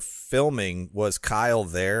you were filming, was Kyle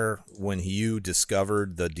there when you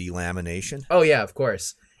discovered the delamination? Oh yeah, of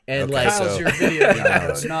course. And Kyle's your video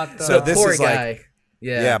guy, not the so this poor is guy. Like,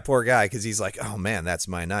 yeah, poor guy, because he's like, oh man, that's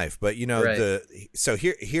my knife. But here's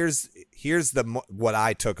what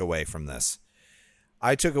I took away from this.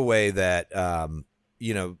 I took away that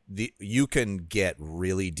you can get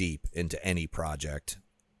really deep into any project,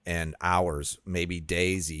 and hours, maybe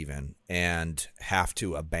days even, and have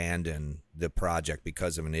to abandon the project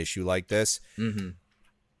because of an issue like this. Mm-hmm.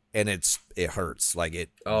 And it hurts. Like it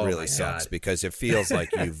really sucks because it feels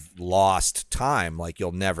like you've lost time, like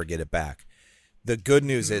you'll never get it back. The good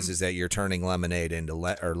news is that you're turning lemonade into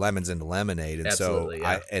lemons into lemonade, and absolutely,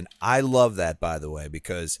 I love that, by the way,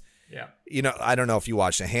 because I don't know if you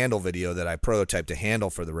watched a handle video that I prototyped a handle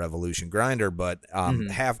for the Revolution grinder, but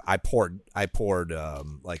I poured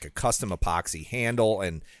like a custom epoxy handle,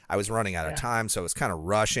 and I was running out of time, so I was kind of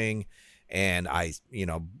rushing, and I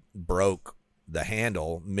broke the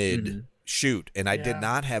handle mid shoot, and I did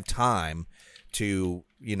not have time to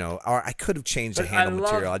or I could have changed the handle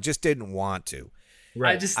material. I just didn't want to.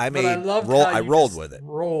 Right. I rolled with it.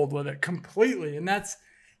 Rolled with it completely, and that's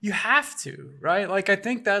you have to, right? Like I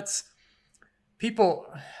think that's people.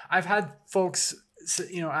 I've had folks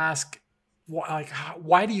ask,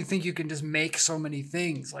 why do you think you can just make so many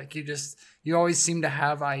things? Like you always seem to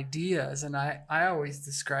have ideas, and I always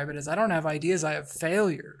describe it as I don't have ideas, I have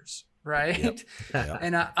failures. Right. Yep.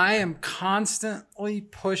 And I am constantly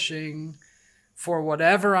pushing for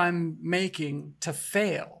whatever I'm making to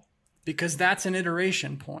fail. because that's an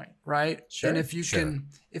iteration point, right? Sure, and if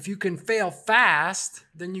you can fail fast,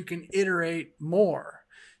 then you can iterate more,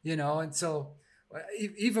 and so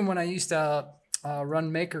even when I used to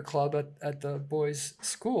run Maker Club at the boys'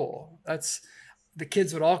 school, the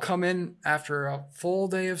kids would all come in after a full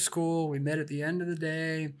day of school. We met at the end of the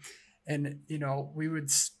day, and we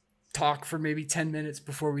would talk for maybe 10 minutes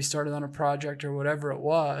before we started on a project or whatever it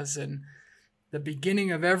was. And the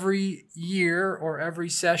beginning of every year or every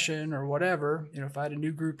session or whatever, if I had a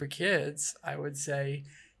new group of kids, I would say,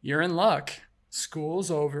 you're in luck. School's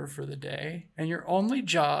over for the day, and your only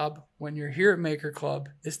job when you're here at Maker Club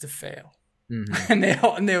is to fail. Mm-hmm.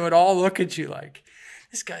 And they would all look at you like,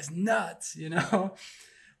 this guy's nuts,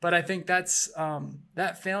 But I think that's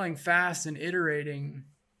that failing fast and iterating.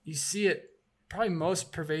 You see it probably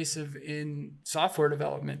most pervasive in software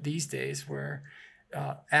development these days, where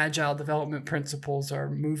agile development principles are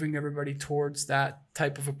moving everybody towards that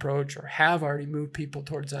type of approach, or have already moved people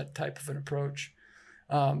towards that type of an approach,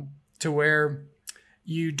 to where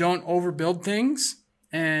you don't overbuild things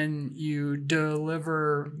and you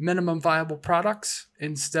deliver minimum viable products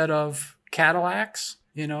instead of Cadillacs,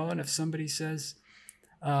 and if somebody says,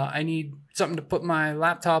 I need something to put my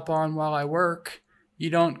laptop on while I work, you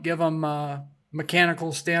don't give them a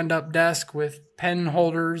mechanical stand-up desk with pen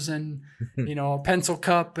holders and, a pencil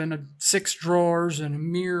cup and 6 drawers and a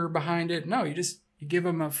mirror behind it. No, you give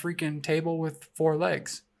them a freaking table with 4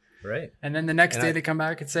 legs. Right. And then the next day they come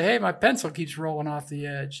back and say, hey, my pencil keeps rolling off the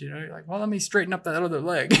edge. You're like, well, let me straighten up that other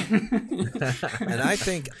leg. And I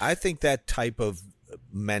think that type of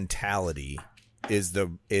mentality is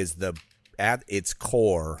the at its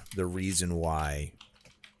core the reason why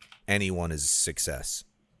anyone is a success.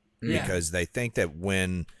 Yeah. Because they think that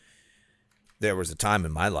when there was a time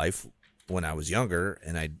in my life when I was younger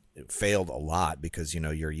and I failed a lot, because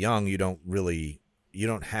you're young, you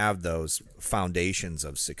don't have those foundations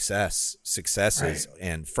of successes right.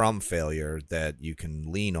 and from failure that you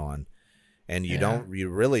can lean on. And you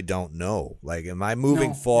really don't know, like, am I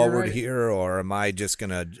moving forward right. here, or am I just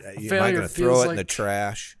am I gonna throw it in the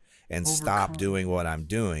trash and stop doing what I'm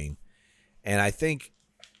doing? And I think,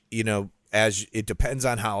 as it depends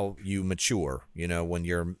on how you mature, when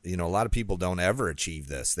you're, a lot of people don't ever achieve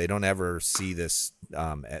this. They don't ever see this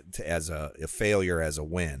as a failure as a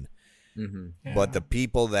win. Mm-hmm. Yeah. But the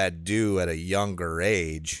people that do at a younger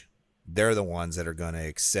age, they're the ones that are going to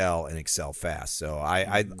excel and excel fast. So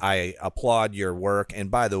I applaud your work.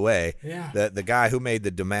 And by the way, the guy who made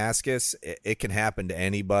the Damascus, it can happen to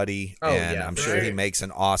anybody. Oh, and I'm sure he makes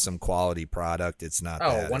an awesome quality product. It's not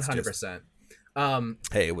bad. 100%.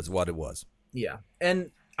 Hey, it was what it was. Yeah.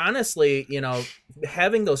 And honestly,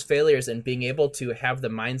 having those failures and being able to have the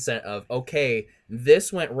mindset of, okay,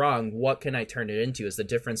 this went wrong, what can I turn it into, is the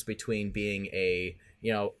difference between being a,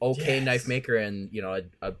 knife maker and,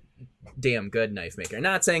 a damn good knife maker.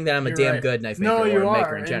 Not saying that I'm a damn good knife maker or a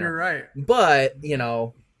maker in general. You're right. But,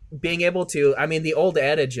 being able to, the old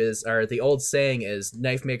adage is, or the old saying is,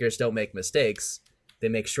 knife makers don't make mistakes. They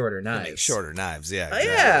make shorter knives. They make shorter knives, yeah.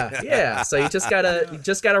 Exactly. Yeah. So you just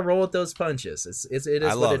gotta roll with those punches. It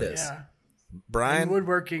is what it is. Yeah. Brian, in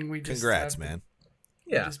woodworking, we just congrats, man.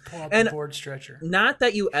 Yeah. Just pull out the board stretcher. Not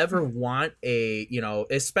that you ever want a,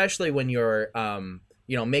 especially when you're,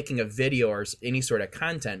 making a video or any sort of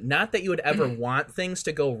content. Not that you would ever want things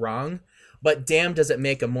to go wrong, but damn, does it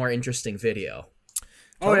make a more interesting video?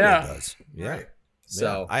 Totally it does. Yeah. Right.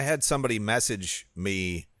 So I had somebody message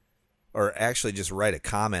me, or actually just write a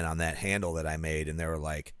comment on that handle that I made, and they were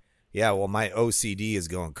like, yeah, well, my OCD is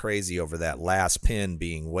going crazy over that last pin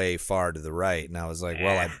being way far to the right. And I was like,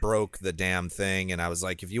 well, I broke the damn thing. And I was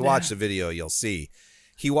like, if you watch the video, you'll see.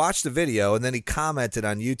 He watched the video, and then he commented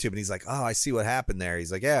on YouTube, and he's like, oh, I see what happened there.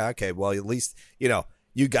 He's like, yeah, okay, well, at least,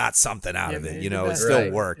 you got something out of it. It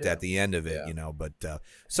still worked at the end of it, But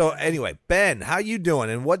so anyway, Ben, how you doing?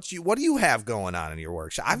 And what do you have going on in your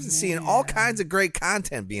workshop? I've been seeing all kinds of great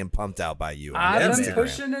content being pumped out by you. I've been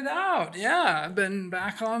pushing it out. Yeah, I've been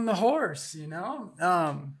back on the horse.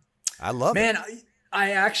 I love it. Man,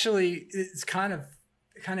 I actually, it's kind of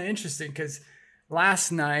interesting because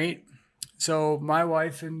last night, so my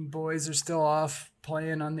wife and boys are still off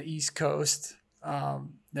playing on the East Coast.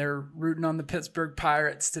 They're rooting on the Pittsburgh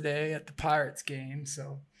Pirates today at the Pirates game,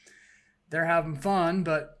 so they're having fun.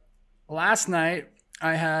 But last night,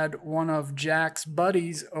 I had one of Jack's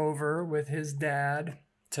buddies over with his dad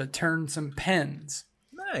to turn some pens.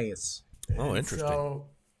 Nice. Oh, interesting. So,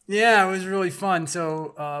 yeah, it was really fun.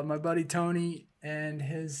 So my buddy Tony and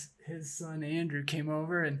his son Andrew came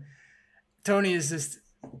over, and Tony is just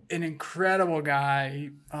an incredible guy.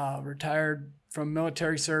 He retired from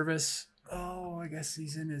military service. I guess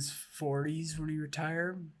he's in his 40s when he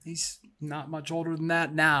retired. He's not much older than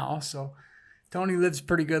that now. So Tony lives a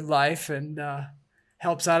pretty good life and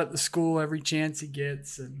helps out at the school every chance he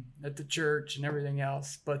gets and at the church and everything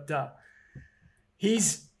else. But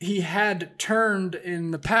he had turned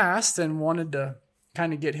in the past and wanted to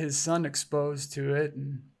kind of get his son exposed to it,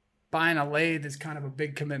 and buying a lathe is kind of a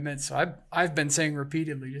big commitment. So I've been saying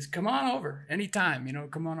repeatedly, just come on over anytime,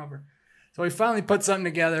 come on over. So we finally put something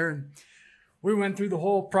together, and we went through the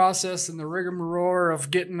whole process and the rigmarole of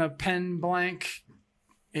getting a pen blank,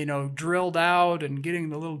 drilled out and getting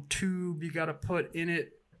the little tube you got to put in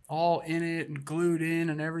it, all in it and glued in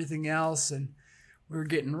and everything else. And we were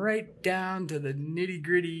getting right down to the nitty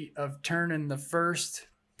gritty of turning the first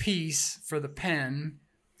piece for the pen.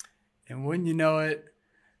 And when you know it,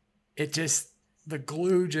 the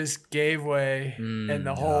glue just gave way and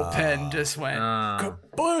the whole pen just went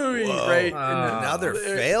kabooey right. Another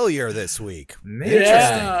failure this week. Interesting.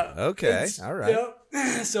 Yeah, okay. All right.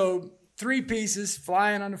 Yep. So 3 pieces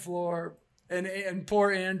flying on the floor, and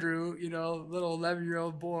poor Andrew, little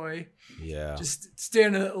 11-year-old boy, just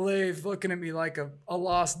standing at the lathe looking at me like a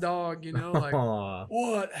lost dog, like,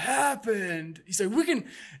 what happened? He said, we can,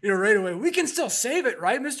 right away, we can still save it,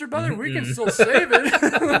 right, Mr. Butler? We can still save it.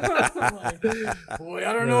 I'm like, boy,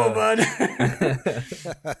 I don't know, bud.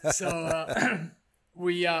 So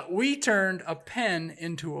we turned a pen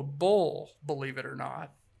into a bowl, believe it or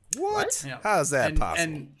not. What? Yeah. How's that possible?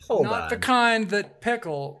 And not the kind that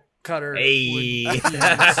pickle cutter would use.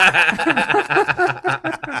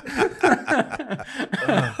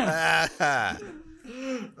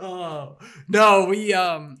 No, we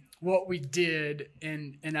what we did,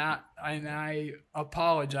 and I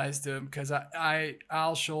apologize to him because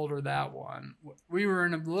I'll shoulder that one. We were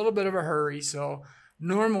in a little bit of a hurry, so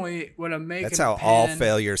normally when I'm making that's how all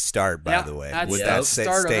failures start, by the way. That's with the that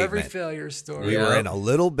start statement. of every failure story. We were in a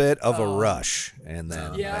little bit of a rush, and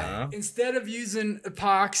then instead of using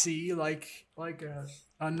epoxy like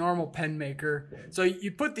a normal pen maker, so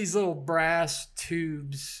you put these little brass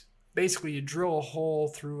tubes. Basically, you drill a hole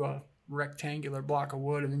through a rectangular block of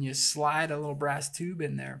wood, and then you slide a little brass tube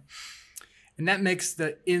in there, and that makes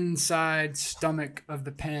the inside stomach of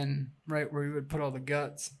the pen, right where you would put all the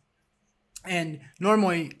guts. And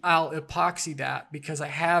normally I'll epoxy that because I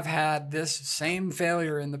have had this same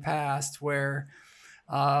failure in the past where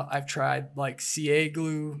I've tried like CA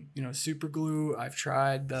glue, super glue. I've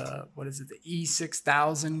tried the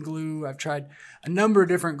E6000 glue. I've tried a number of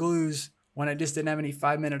different glues when I just didn't have any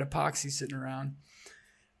 5-minute epoxy sitting around.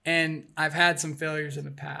 And I've had some failures in the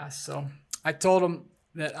past. So I told them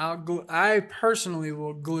that I personally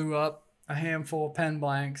will glue up a handful of pen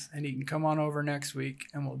blanks, and he can come on over next week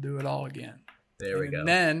and we'll do it all again. There we go. And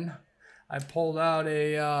then I pulled out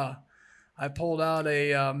a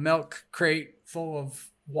milk crate full of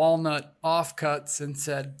walnut offcuts and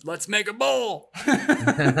said, "Let's make a bowl."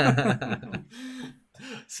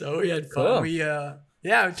 So we had fun. Cool. We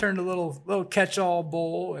turned a little catch-all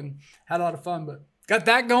bowl and had a lot of fun, but got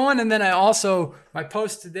that going. And then my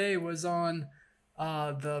post today was on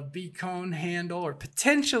the B-cone handle, or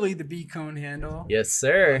potentially the B-cone handle. Yes,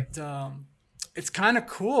 sir. But, it's kind of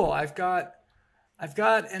cool. I've got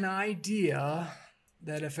an idea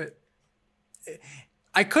that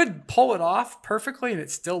I could pull it off perfectly and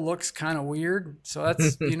it still looks kind of weird. So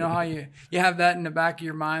that's, how you have that in the back of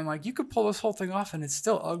your mind. Like, you could pull this whole thing off and it's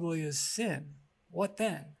still ugly as sin. What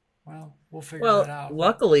then? Well, we'll figure that out.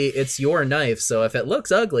 Luckily it's your knife. So if it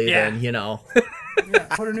looks ugly, then,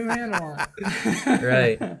 put a new handle on it.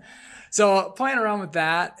 Right. So playing around with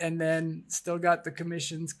that, and then still got the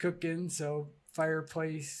commissions cooking. So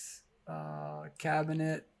fireplace,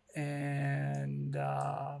 cabinet, and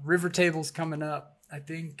river tables coming up.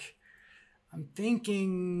 I'm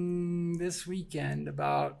thinking this weekend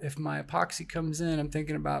about, if my epoxy comes in, I'm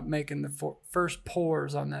thinking about making the first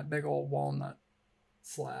pours on that big old walnut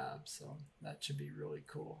slab. So that should be really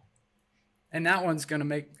cool. And that one's I'm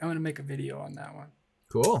gonna make a video on that one.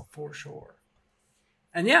 Cool. For sure.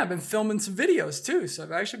 And I've been filming some videos too. So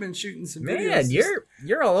I've actually been shooting some videos. Man,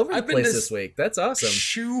 you're all over the place this week. That's awesome.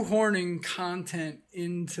 Shoehorning content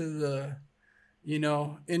into the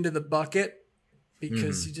bucket,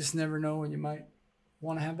 because you just never know when you might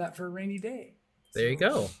want to have that for a rainy day. There you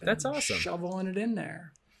go. That's awesome. Shoveling it in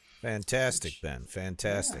there. Fantastic, Ben.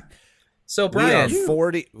 Fantastic. Yeah. So Brian,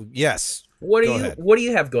 40. Yes. What do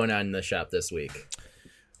you have going on in the shop this week?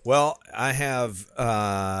 Well, I've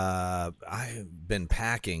been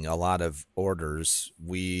packing a lot of orders.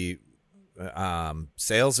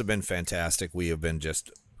 Sales have been fantastic. We have been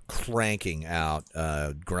just cranking out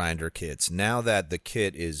grinder kits. Now that the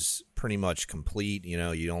kit is pretty much complete. You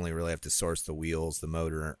know, you only really have to source the wheels, the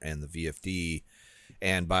motor, and the VFD.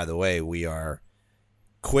 And by the way, we are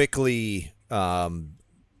quickly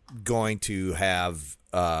going to have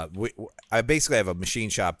I basically have a machine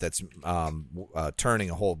shop that's turning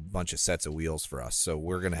a whole bunch of sets of wheels for us. So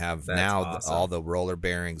we're going to have awesome. All the roller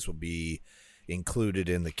bearings will be included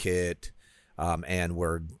in the kit, and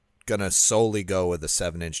we're going to solely go with a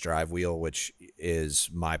 7-inch drive wheel, which is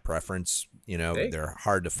my preference. You know, they're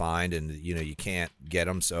hard to find, and you know you can't get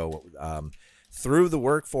them. So through the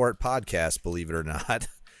Work For It podcast, believe it or not,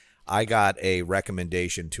 I got a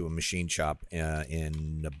recommendation to a machine shop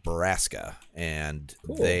in Nebraska, and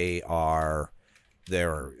cool.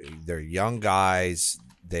 they're young guys.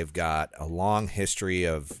 They've got a long history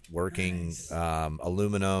of working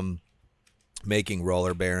aluminum, making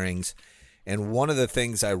roller bearings. And one of the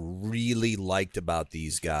things I really liked about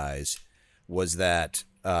these guys was that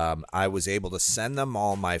I was able to send them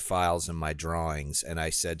all my files and my drawings, and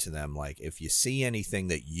I said to them, like, if you see anything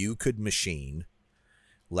that you could machine,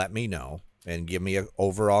 let me know and give me an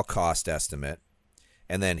overall cost estimate.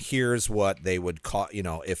 And then here's what they would cost. You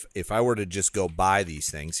know, if I were to just go buy these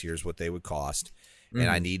things, here's what they would cost. Mm-hmm. And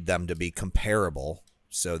I need them to be comparable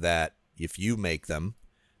so that if you make them,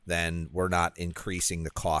 then we're not increasing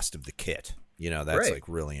the cost of the kit. You know, that's like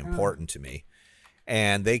really important to me.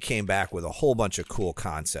 And they came back with a whole bunch of cool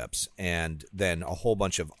concepts and then a whole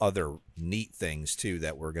bunch of other neat things too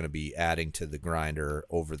that we're going to be adding to the grinder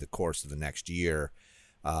over the course of the next year.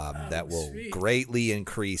 That will greatly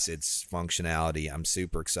increase its functionality. I'm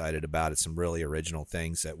super excited about it. Some really original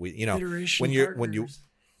things that we, you know,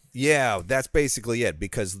 yeah, that's basically it,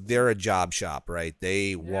 because they're a job shop, right?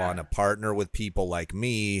 They want to partner with people like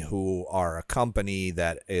me who are a company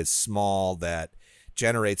that is small, that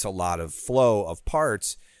generates a lot of flow of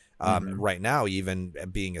parts. Right now, even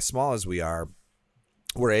being as small as we are,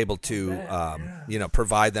 we're able to, you know,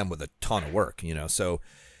 provide them with a ton of work, you know, so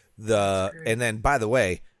and then, by the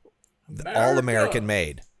way, all American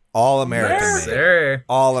made. All American made.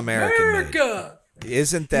 All American made.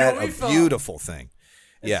 Isn't that a beautiful thing?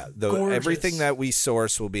 Yeah, everything that we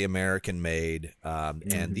source will be American made,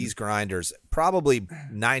 and these grinders, probably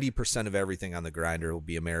 90% of everything on the grinder will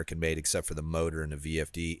be American made, except for the motor and the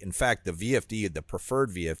VFD. In fact, the VFD, the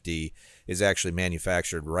preferred VFD, is actually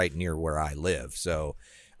manufactured right near where I live. So,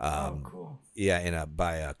 cool. Yeah,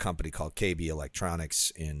 by a company called KB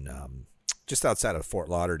Electronics in just outside of Fort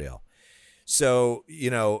Lauderdale. So, you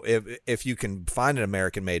know, if you can find an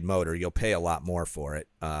American-made motor, you'll pay a lot more for it,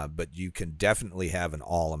 but you can definitely have an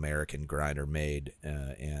all-American grinder made,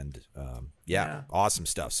 and awesome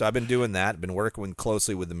stuff. So I've been doing that. I've been working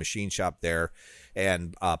closely with the machine shop there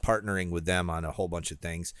and partnering with them on a whole bunch of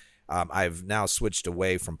things. I've now switched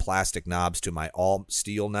away from plastic knobs to my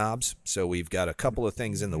all-steel knobs, so we've got a couple of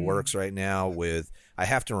things in the works right now with... I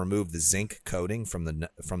have to remove the zinc coating from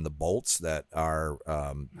the bolts that are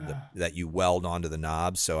that you weld onto the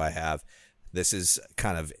knobs. So this is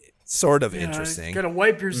kind of sort of interesting. You got to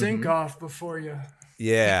wipe your zinc off before you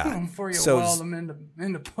weld them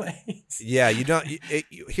into place. Yeah, you don't.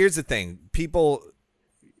 Here's the thing: people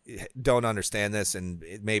don't understand this, and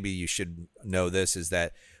maybe you should know this: is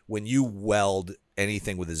that when you weld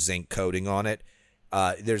anything with a zinc coating on it,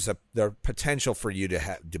 there's potential for you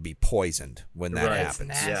to be poisoned when that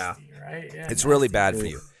happens. It's nasty, right? Yeah, it's really bad for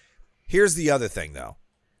you. Here's the other thing, though.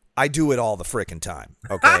 I do it all the frickin' time,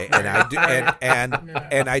 okay? And I do,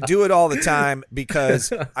 and I do it all the time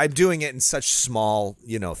because I'm doing it in such small,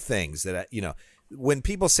 you know, things that when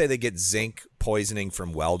people say they get zinc poisoning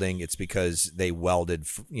from welding, it's because they welded,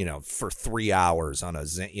 for 3 hours on a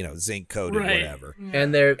zinc coated whatever.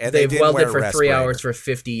 And they've welded for 3 hours for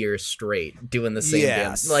 50 years straight doing the same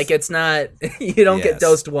damn. Like, it's not, you don't get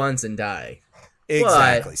dosed once and die.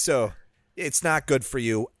 Exactly. So it's not good for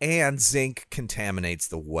you, and zinc contaminates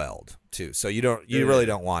the weld too. So you really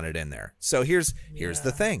don't want it in there. So here's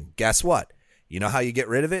the thing. Guess what? You know how you get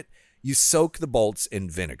rid of it? You soak the bolts in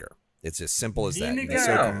vinegar. It's as simple as that. You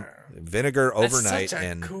soak vinegar overnight. That's such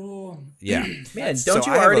a cool. Yeah, man. Don't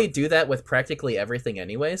you already do that with practically everything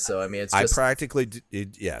anyway? So I mean, it's just... I practically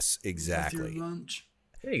yes, exactly. With your lunch.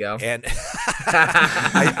 There you go. And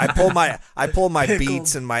I pull my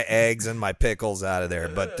beets and my eggs and my pickles out of there.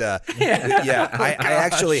 But I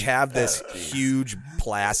actually have this huge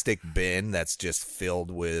plastic bin that's just filled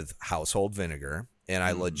with household vinegar. And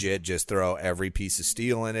I legit just throw every piece of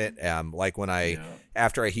steel in it. Like when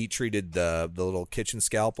after I heat treated the little kitchen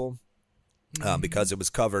scalpel, because it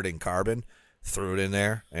was covered in carbon, threw it in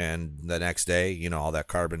there, and the next day, all that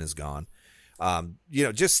carbon is gone.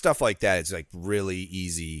 Just stuff like that. It's like really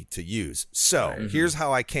easy to use. So here's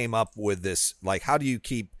how I came up with this. Like, how do you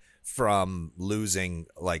keep from losing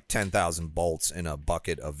like 10,000 bolts in a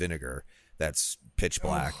bucket of vinegar that's pitch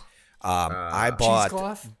black. I bought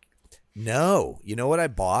cheesecloth. No, you know what I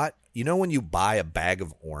bought? You know when you buy a bag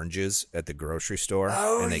of oranges at the grocery store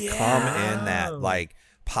and they come in that like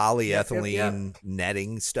polyethylene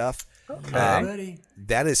netting stuff?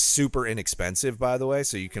 That is super inexpensive, by the way.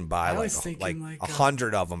 So you can buy like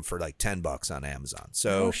 100 of them for like $10 on Amazon.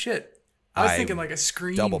 So oh shit. I was thinking like a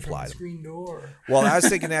screen double from plied the screen door. Well, I was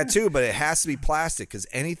thinking that too, but it has to be plastic because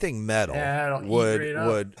anything metal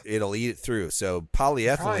it'll eat it through. So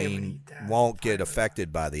polyethylene won't get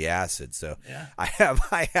affected by the acid. So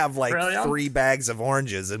I have like Brilliant. 3 bags of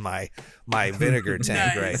oranges in my vinegar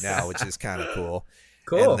tank right now, which is kind of cool.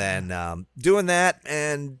 Cool. And then doing that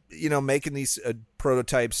and making these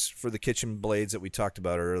prototypes for the kitchen blades that we talked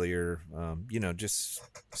about earlier. Just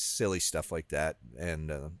silly stuff like that, and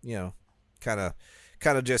kind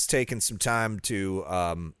of just taking some time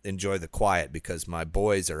to enjoy the quiet because my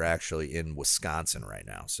boys are actually in Wisconsin right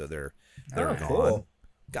now, so they're gone. Cool.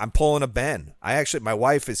 I'm pulling a Ben. My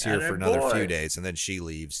wife is here for another few days, and then she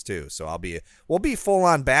leaves too. So we'll be full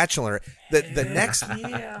on bachelor. The next,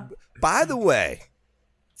 by the way,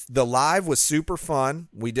 the live was super fun.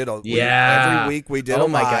 We did every week we did a live. Oh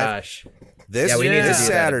my gosh! This we need to do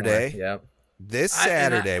Saturday. That more. Yep. This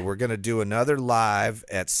Saturday, we're going to do another live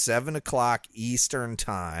at 7:00 Eastern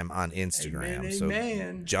time on Instagram.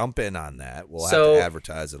 Amen. So jump in on that. We'll have to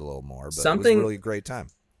advertise it a little more, but it was really a great time.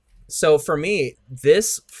 So for me,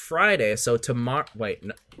 this Friday, so tomorrow,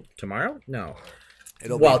 tomorrow? No.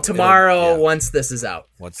 Tomorrow once this is out.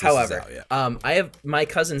 However, I have my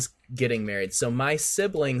cousin's getting married, so my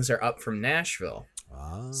siblings are up from Nashville.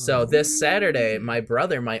 So this Saturday, my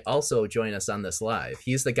brother might also join us on this live.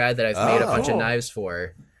 He's the guy that I've made a bunch of knives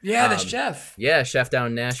for. Yeah, the chef. Yeah, chef down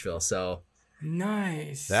in Nashville. So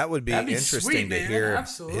nice. That would be interesting sweet, to hear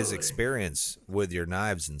Absolutely. his experience with your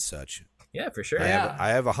knives and such. Yeah, for sure. I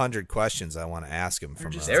have 100 questions I want to ask him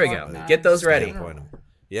from. There we go. Get those ready.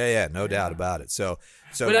 Yeah, no doubt about it. So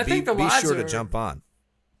but I think be sure to jump on.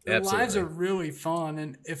 The lives are really fun,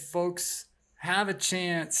 and if folks have a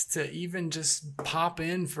chance to even just pop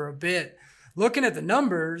in for a bit, looking at the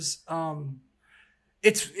numbers,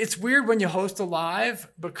 it's weird when you host a live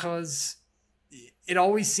because it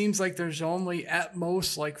always seems like there's only at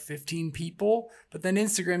most like 15 people, but then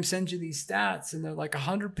Instagram sends you these stats and they're like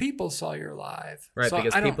 100 people saw your live. Right, so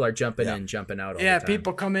because people are jumping in, jumping out all the time. Yeah,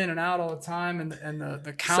 people come in and out all the time and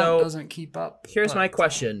the count doesn't keep up. Here's my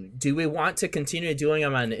question. Do we want to continue doing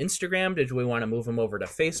them on Instagram? Did we want to move them over to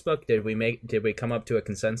Facebook? Did we come up to a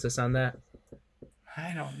consensus on that?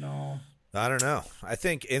 I don't know. I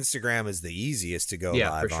think Instagram is the easiest to go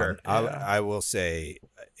live for sure. on. I will say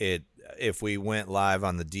it. If we went live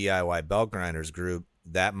on the DIY Belt Grinders group,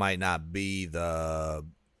 that might not be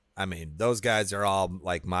those guys are all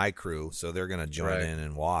like my crew, so they're going to join in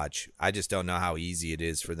and watch. I just don't know how easy it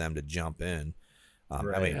is for them to jump in.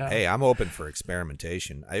 Hey, I'm open for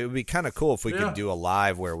experimentation. It would be kind of cool if we could do a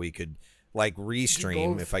live where we could like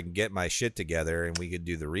restream. If I can get my shit together and we could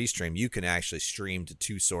do the restream, you can actually stream to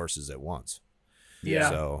 2 sources at once. Yeah.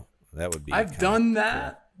 So that would be. I've done that.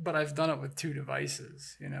 Cool. But I've done it with 2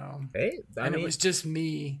 devices, Hey, it was just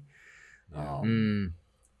me.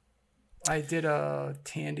 I did a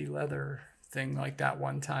Tandy Leather thing like that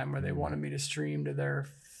one time where they wanted me to stream to their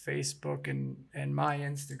Facebook and my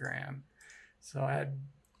Instagram. So I had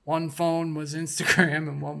one phone was Instagram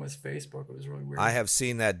and one was Facebook. It was really weird. I have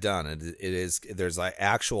seen that done. There's like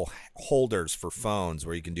actual holders for phones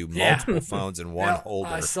where you can do multiple phones in one holder.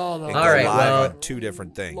 I saw those. All right, on 2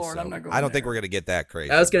 different things. Lord, so I'm not going I don't think we're going to get that crazy.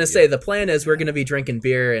 I was going to say the plan is we're going to be drinking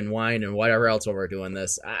beer and wine and whatever else while we're doing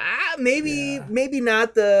this. Maybe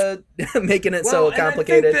not the making it so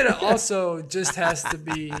complicated. I think that it also just has to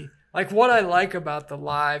be like what I like about the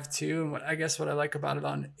live too, and what I like about it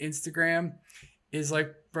on Instagram is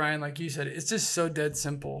like Brian, like you said, it's just so dead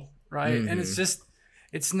simple, right? Mm-hmm. And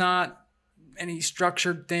it's not any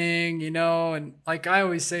structured thing, and like I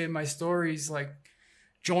always say in my stories, like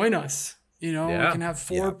join us, we can have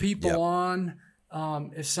 4 people on.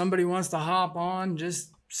 If somebody wants to hop on,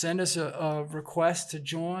 just send us a request to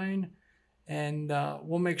join and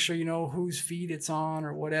we'll make sure whose feed it's on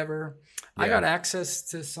or whatever. I got access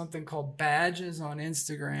to something called badges on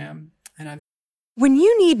Instagram, and When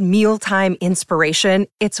you need mealtime inspiration,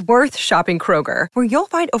 it's worth shopping Kroger, where you'll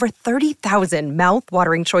find over 30,000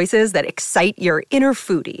 mouth-watering choices that excite your inner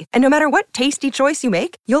foodie. And no matter what tasty choice you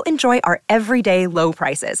make, you'll enjoy our everyday low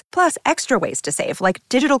prices, plus extra ways to save, like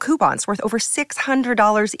digital coupons worth over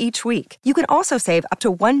 $600 each week. You can also save up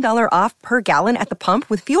to $1 off per gallon at the pump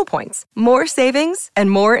with fuel points. More savings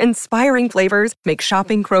and more inspiring flavors make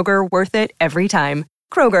shopping Kroger worth it every time.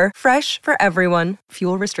 Kroger, fresh for everyone.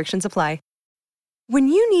 Fuel restrictions apply. When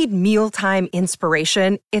you need mealtime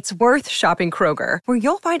inspiration, it's worth shopping Kroger, where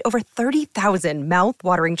you'll find over 30,000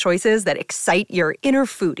 mouth-watering choices that excite your inner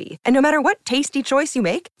foodie. And no matter what tasty choice you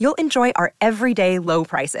make, you'll enjoy our everyday low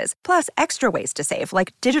prices, plus extra ways to save,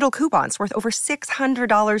 like digital coupons worth over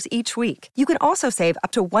 $600 each week. You can also save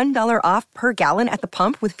up to $1 off per gallon at the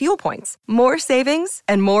pump with fuel points. More savings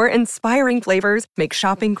and more inspiring flavors make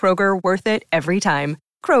shopping Kroger worth it every time.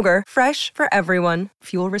 Kroger, fresh for everyone.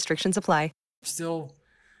 Fuel restrictions apply. Still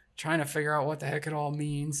trying to figure out what the heck it all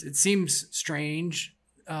means. It seems strange,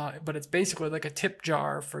 but it's basically like a tip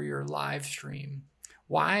jar for your live stream.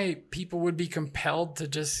 Why people would be compelled to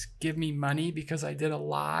just give me money because I did a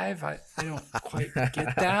live, I don't quite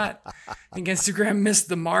get that. I think Instagram missed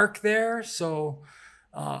the mark there. So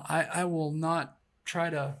I will not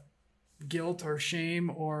try to guilt or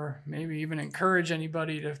shame or maybe even encourage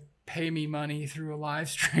anybody to pay me money through a live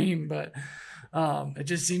stream, but it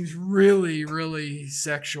just seems really, really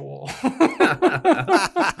sexual.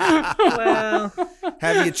 Well,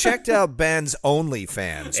 have you checked out Ben's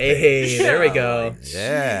OnlyFans? hey, there we go.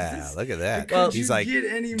 Yeah, Jesus. look at that. Well, he's you like get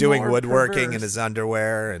any doing more woodworking in perverse? his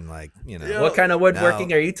underwear and like, you know. Yeah. What kind of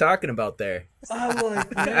woodworking are you talking about there? I'm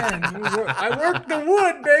like, man, I work the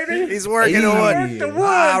wood, baby. He's working the I wood. work the wood.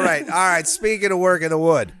 All right. Speaking of working the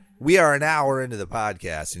wood, we are an hour into the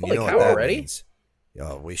podcast, and Holy you know cow, what that already? means.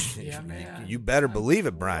 Oh, Yeah, man. you better believe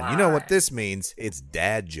it, Brian. You know what this means? It's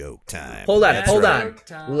dad joke time. Hold on, That's hold right. on.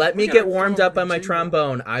 Time. Let me We get gotta warmed throw up on my jingle.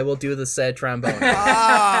 trombone. I will do the said trombone. Oh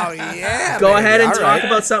yeah. Go baby. ahead and All talk right.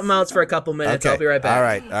 about something else for a couple minutes. I'll be right back. All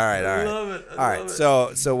right. I love it. All right.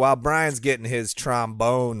 So while Brian's getting his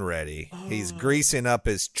trombone ready, he's greasing up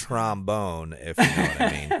his trombone, if you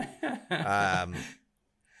know what I mean.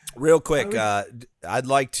 Real quick, I'd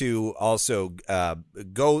like to also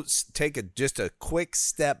take just a quick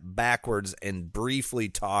step backwards and briefly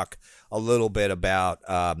talk a little bit about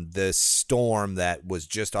this storm that was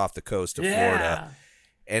just off the coast of Florida,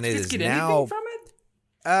 and it Did you is get now. anything from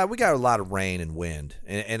it? We got a lot of rain and wind,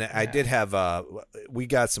 and I did have we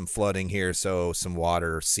got some flooding here, so some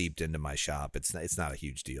water seeped into my shop. It's not a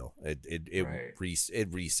huge deal. It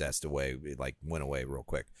recessed away, it like went away real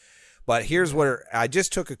quick. But here's I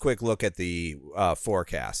just took a quick look at the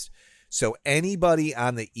forecast. So anybody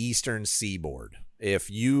on the eastern seaboard, if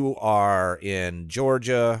you are in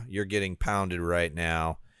Georgia, you're getting pounded right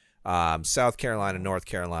now. South Carolina, North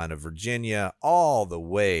Carolina, Virginia, all the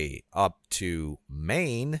way up to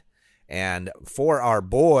Maine. And for our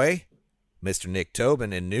boy, Mr. Nick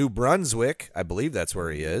Tobin in New Brunswick, I believe that's where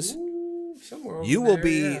he is. Somewhere over You will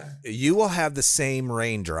there, you will have the same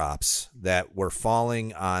raindrops that were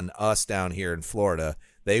falling on us down here in Florida.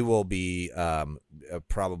 They will be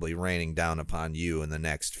probably raining down upon you in the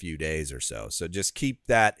next few days or so. So just keep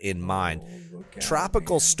that in mind.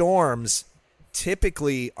 Tropical storms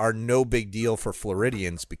typically are no big deal for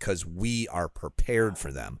Floridians because we are prepared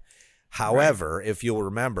for them. However, if you'll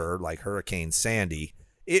remember, like Hurricane Sandy,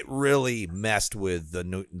 it really messed with the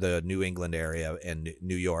New England area and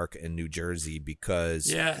New York and New Jersey because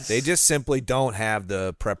they just simply don't have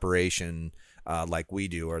the preparation like we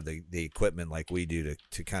do or the equipment like we do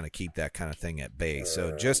to kind of keep that kind of thing at bay.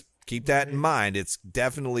 So just keep that in mind. It's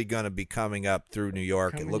definitely going to be coming up through New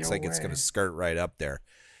York. It looks like it's going to skirt right up there.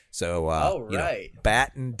 So,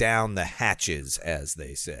 batten down the hatches, as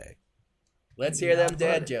they say. Let's hear them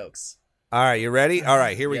dad jokes. All right, you ready? All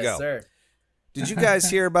right, here we go. Yes, sir. Did you guys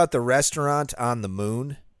hear about the restaurant on the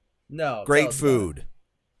moon? No. Great food.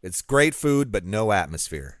 It's great food, but no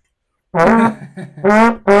atmosphere.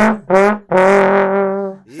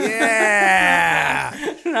 Yeah.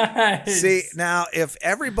 Nice. See, now, if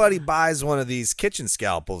everybody buys one of these kitchen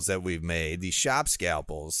scalpels that we've made, these shop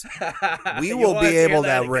scalpels, we You will want be to hear able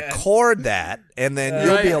that to again. record that, and then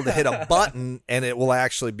you'll be able to hit a button, and it will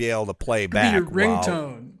actually be able to play Be back. your while-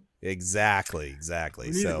 ringtone. Exactly.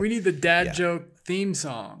 We need the dad yeah. joke theme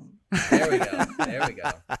song. There we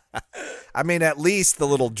go. I mean, at least the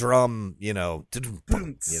little drum, Yeah.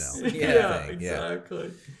 thing.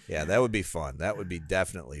 Exactly. Yeah, that would be fun. That would be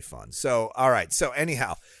definitely fun. So, all right. So,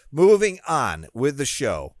 anyhow, moving on with the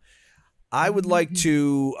show. I would like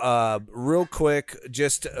to, real quick,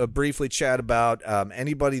 just briefly chat about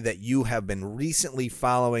anybody that you have been recently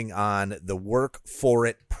following on the Work For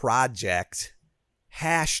It Project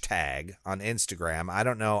hashtag on Instagram. I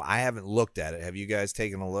don't know. I haven't looked at it. Have you guys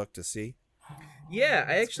taken a look to see? Yeah,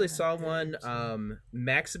 I actually saw one,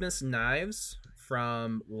 Maximus Knives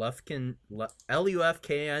from Lufkin,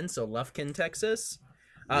 Lufkin, so Lufkin, Texas.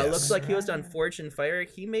 Looks like he was on Forge and Fire.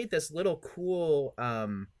 He made this little cool,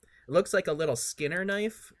 looks like a little Skinner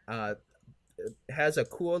knife. It has a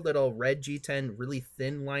cool little red G10, really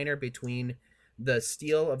thin liner between the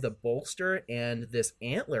steel of the bolster and this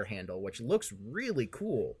antler handle, which looks really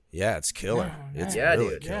cool. Yeah, it's killer. Yeah, It's yeah, really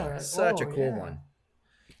dude. killer. Yeah, such a cool one.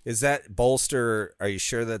 Is that bolster, are you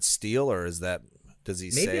sure that's steel, or is that, does he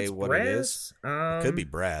Maybe say it's what brass? it is? It could be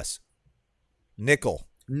brass. Nickel.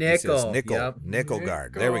 He says Nickel. nickel. Yep. Nickel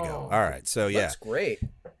guard. There we go. All right. So, yeah. That's great.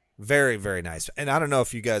 Very, very nice. And I don't know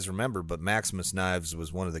if you guys remember, but Maximus Knives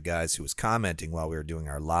was one of the guys who was commenting while we were doing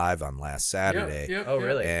our live on last Saturday. Oh,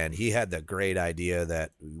 really? And he had the great idea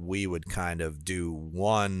that we would kind of do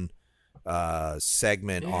one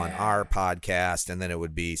segment on our podcast, and then it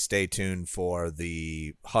would be stay tuned for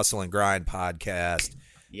the Hustle and Grind podcast.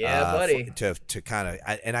 Yeah, buddy. To kind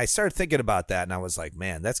of, and I started thinking about that, and I was like,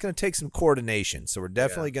 man, that's going to take some coordination. So we're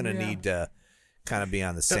definitely going to need to kind of be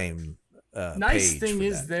on the same nice page thing for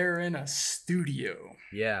is that. they're in a studio.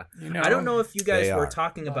 Yeah. You know? I don't know if you guys They were are.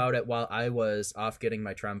 talking about it while I was off getting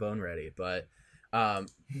my trombone ready, but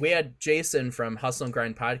we had Jason from Hustle and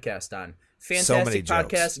Grind podcast on. So many Fantastic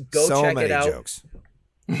jokes. podcast. Go so check many it out. Jokes.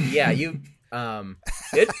 Yeah, you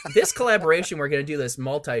this collaboration we're going to do, this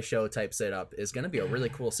multi-show type setup, is going to be a really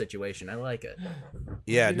cool situation. I like it.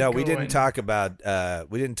 Yeah, no, we going. didn't talk about that.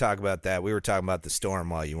 We were talking about the storm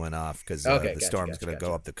while you went off, because Okay, the gotcha, storm's going to gotcha.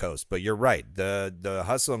 go up the coast. But you're right. The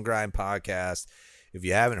Hustle and Grind podcast, if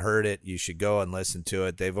you haven't heard it, you should go and listen to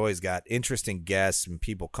it. They've always got interesting guests and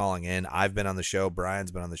people calling in. I've been on the show.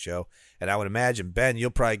 Brian's been on the show. And I would imagine, Ben,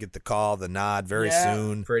 you'll probably get the call, the nod very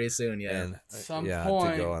soon. Pretty soon, yeah. And Some to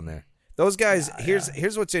point. go on there. Those guys,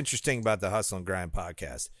 here's what's interesting about the Hustle and Grind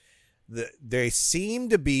podcast. They seem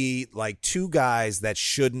to be like two guys that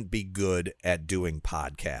shouldn't be good at doing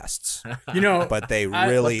podcasts, You know, but they but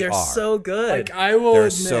really They're are. so good. like I will They're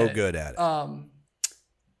admit, so good at it.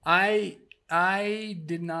 I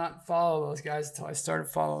did not follow those guys until I started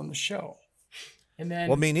following the show. And then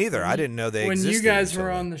Well, me neither. I didn't know they when existed. you guys until were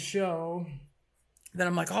then. on the show, then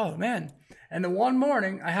I'm like, oh man. And the one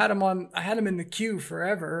morning I had them in the queue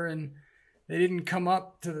forever, and they didn't come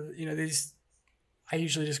up to the, I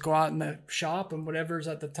usually just go out in the shop, and whatever's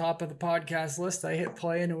at the top of the podcast list, I hit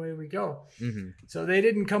play and away we go. Mm-hmm. So they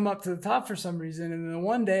didn't come up to the top for some reason. And then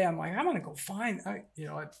one day I'm like, I'm going to go find, I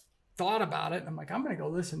thought about it. And I'm like, I'm going to go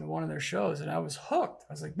listen to one of their shows. And I was hooked.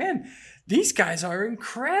 I was like, man, these guys are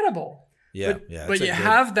incredible. Yeah, But it's a you good-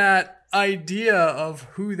 have that idea of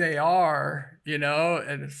who they are,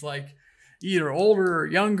 and it's like either older or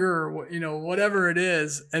younger, or, whatever it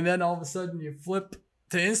is. And then all of a sudden you flip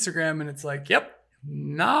to Instagram and it's like, yep,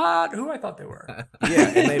 not who I thought they were. Yeah,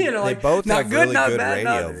 and they, they both not have good, really not good bad,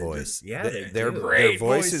 radio not- voice. Yeah, they their do. Great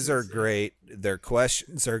voices are voices. great. Their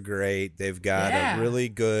questions are great. They've got Yeah. a really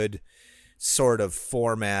good sort of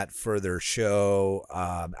format for their show.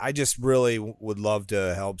 I just really would love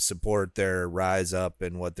to help support their rise up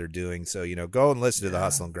and what they're doing. So, go and listen to the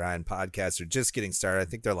Hustle and Grind podcast. They're just getting started. I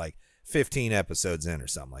think they're like 15 episodes in or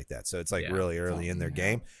something like that. So it's like really early in their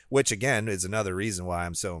game, which again is another reason why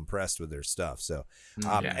I'm so impressed with their stuff. So,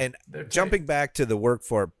 and they're great. jumping back to the Work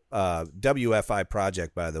For WFI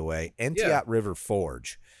project, by the way, Entiat River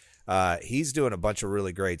Forge. He's doing a bunch of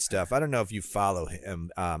really great stuff. I don't know if you follow him.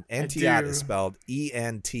 Entiat is spelled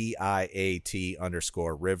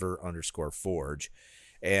ENTIAT_river_forge.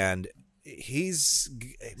 And he's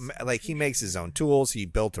like, he makes his own tools. He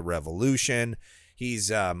built a revolution.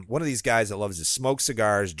 He's one of these guys that loves to smoke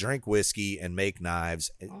cigars, drink whiskey, and make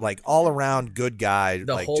knives. Like all around good guy.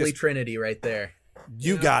 The like Holy just, Trinity right there.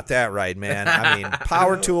 you got that right, man. I mean,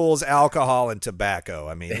 power tools, alcohol, and tobacco.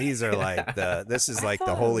 I mean, these are like this is like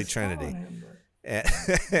the Holy Trinity.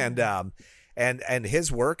 And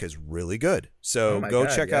his work is really good. So Oh my go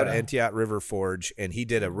God, check out yeah. Entiat River Forge, and he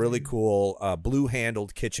did a really cool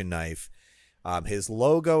blue-handled kitchen knife. His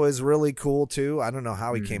logo is really cool too. I don't know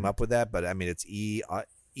how he came up with that, but I mean it's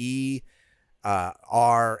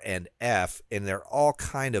R and F, and they're all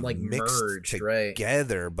kind of Like mixed merged, right.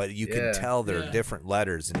 together, but you can Yeah. tell they're Yeah. different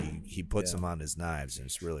letters, and he puts them on his knives, and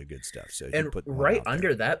it's really good stuff. So you And put one right out there.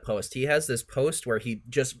 under that post, he has this post where he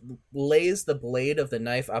just lays the blade of the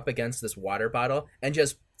knife up against this water bottle and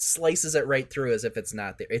just slices it right through as if it's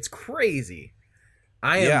not there. It's crazy.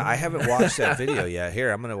 I haven't watched that video yet.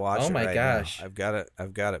 Here, I'm gonna watch it. Oh my right gosh. now.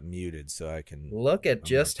 I've got it muted so I can look at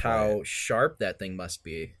just how sharp that thing must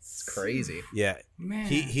be. It's crazy. Yeah, Man.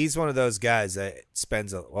 he's one of those guys that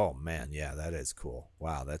spends oh man, yeah, that is cool.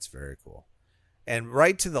 Wow, that's very cool. And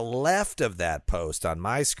right to the left of that post on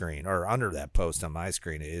my screen, or under that post on my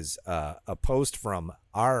screen, is a post from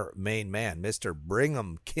our main man, Mr.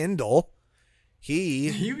 Brigham Kindle.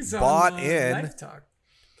 He was bought on, in. Knife Talk.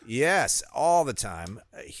 Yes, all the time.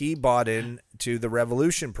 He bought in to the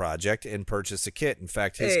Revolution Project and purchased a kit. In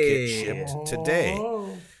fact, his kit shipped today.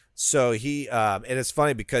 Oh. So he, and it's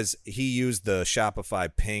funny because he used the Shopify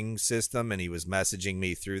ping system and he was messaging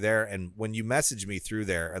me through there. And when you message me through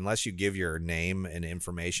there, unless you give your name and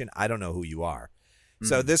information, I don't know who you are.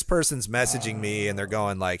 So this person's messaging me and they're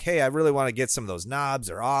going like, hey, I really want to get some of those knobs.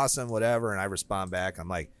 They're awesome, whatever. And I respond back. I'm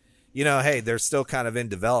like, hey, they're still kind of in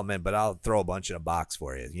development, but I'll throw a bunch in a box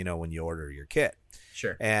for you, when you order your kit.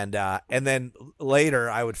 Sure. And then later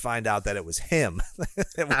I would find out that it was him.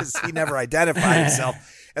 He never identified himself.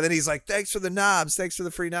 And then he's like, thanks for the knobs. Thanks for the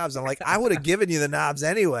free knobs. I'm like, I would have given you the knobs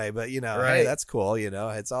anyway, but right. Hey, that's cool.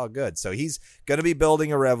 It's all good. So he's going to be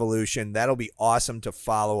building a Revolution. That'll be awesome to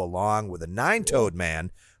follow along with a 9-toed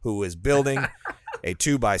man who is building a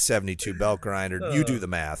 2x72 belt grinder. You do the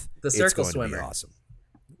math. The circle it's going swimmer. to be awesome.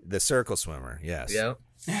 The circle swimmer. Yes. Yep.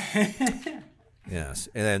 Yes,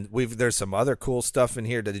 and then there's some other cool stuff in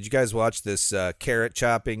here. Did you guys watch this carrot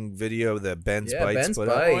chopping video that Ben's Bites Ben's put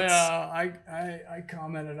Bites. up? Oh, yeah, I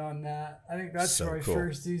commented on that. I think that's So where I cool.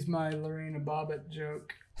 first used my Lorena Bobbitt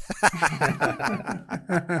joke.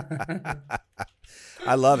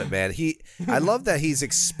 I love it, man. I love that he's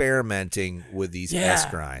experimenting with these S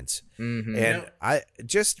grinds. Mm-hmm. And I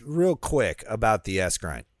just real quick about the S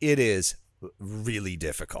grind. It is really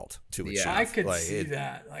difficult to achieve. I could see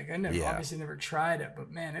that. Like I Yeah. obviously never tried it, but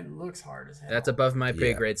man, it looks hard as hell. That's above my pay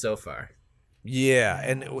Yeah. grade so far. Yeah,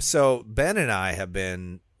 and so Ben and I have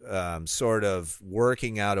been sort of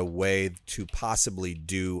working out a way to possibly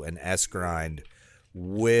do an S grind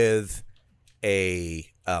with a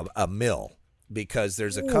mill, because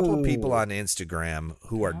there's a couple of people on Instagram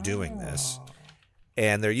who are doing this,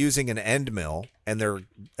 and they're using an end mill, and they're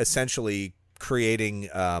essentially creating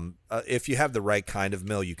if you have the right kind of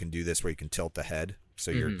mill, you can do this where you can tilt the head,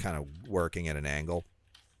 so you're kind of working at an angle.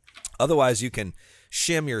 Otherwise, you can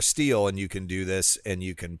shim your steel and you can do this and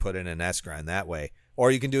you can put in an S grind that way,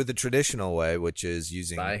 or you can do it the traditional way, which is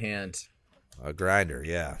using By hand. a grinder.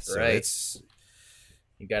 Yeah, so Right.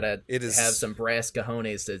 You gotta have some brass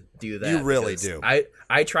cojones to do that. You really because do.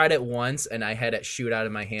 I tried it once and I had it shoot out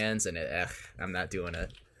of my hands, and I'm not doing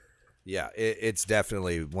it. Yeah, it's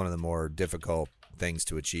definitely one of the more difficult things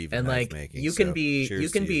to achieve in And knife like making. you can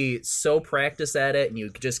be so practiced at it, and you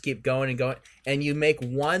just keep going and going, and you make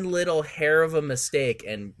one little hair of a mistake,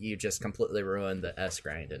 and you just completely ruin the S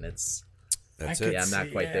grind, and That's it. I'm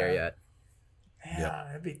not quite there yet. Yeah,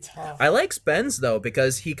 it'd be tough. I like Ben's though,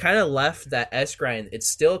 because he kind of left that S grind. It's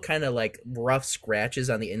still kind of like rough scratches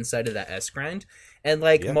on the inside of that S grind, and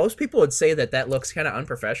like most people would say that looks kind of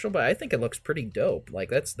unprofessional, but I think it looks pretty dope. Like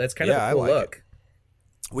that's kind of a cool look.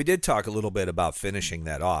 We did talk a little bit about finishing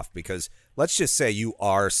that off, because let's just say you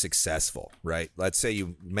are successful, right? Let's say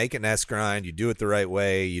you make an S grind, you do it the right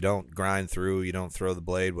way, you don't grind through, you don't throw the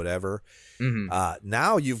blade, whatever.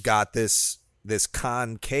 Now you've got this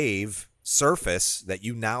concave surface that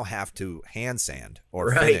you now have to hand sand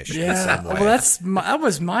or finish in some way. Well, that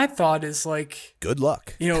was my thought. Is like, good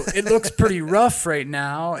luck. It looks pretty rough right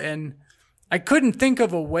now, and I couldn't think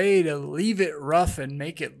of a way to leave it rough and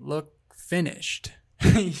make it look finished.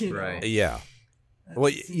 Right. Yeah.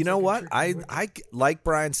 Well, you know what? I like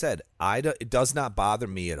Brian said, it does not bother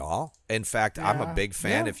me at all. In fact, I'm a big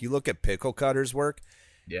fan. If you look at Pickle Cutter's work,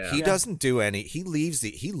 he doesn't do any. He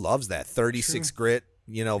loves that 36 grit,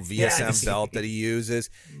 VSM belt that he uses,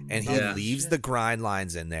 and he leaves the grind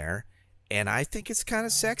lines in there. And I think it's kind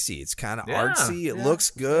of sexy. It's kind of artsy. It looks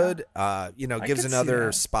good. Gives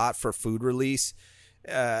another spot for food release.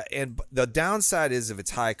 And the downside is if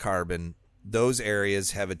it's high carbon, those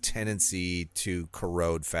areas have a tendency to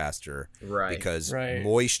corrode faster, right? Because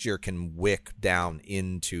moisture can wick down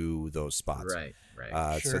into those spots,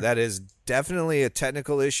 right? So that is definitely a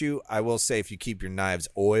technical issue. I will say, if you keep your knives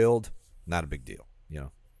oiled, not a big deal, Yeah.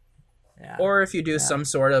 Or if you do some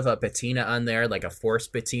sort of a patina on there, like a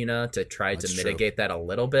forced patina, to try to mitigate that a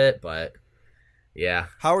little bit, but. Yeah.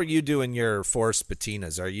 How are you doing your forced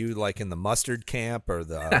patinas? Are you like in the mustard camp or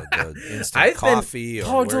the instant coffee,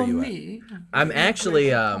 or where are you at? I'm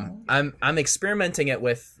actually I'm experimenting it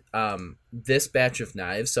with this batch of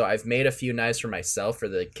knives. So I've made a few knives for myself for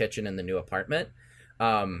the kitchen in the new apartment.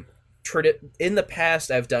 in the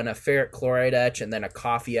past, I've done a ferric chloride etch and then a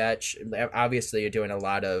coffee etch. Obviously, you're doing a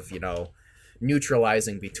lot of,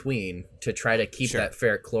 neutralizing between to try to keep that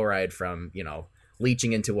ferric chloride from,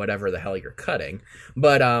 leaching into whatever the hell you're cutting.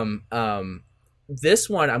 But this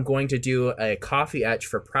one, I'm going to do a coffee etch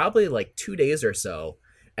for probably like 2 days or so,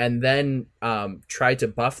 and then try to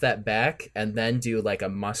buff that back and then do like a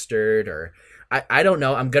mustard or I don't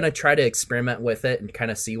know. I'm going to try to experiment with it and kind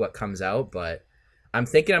of see what comes out, but I'm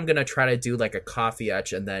thinking I'm going to try to do like a coffee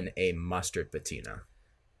etch and then a mustard patina.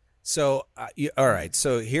 So, all right.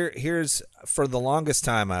 So here's for the longest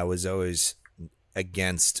time, I was always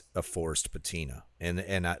against a forced patina.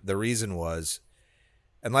 And the reason was,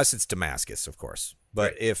 unless it's Damascus, of course,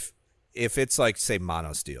 but if it's like, say,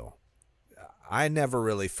 monosteel, I never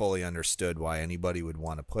really fully understood why anybody would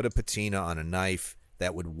want to put a patina on a knife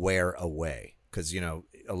that would wear away. Because,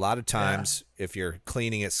 a lot of times if you're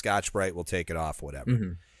cleaning it, Scotch-Brite will take it off, whatever.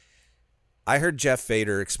 Mm-hmm. I heard Jeff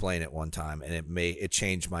Fader explain it one time, and it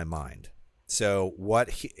changed my mind. So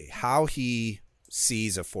how he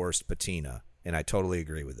sees a forced patina, and I totally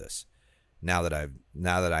agree with this, now that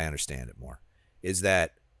I understand it more, is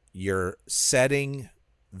that you're setting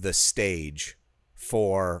the stage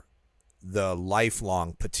for the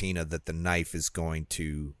lifelong patina that the knife is going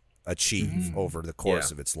to achieve over the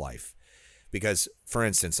course of its life. Because, for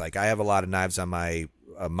instance, like I have a lot of knives on my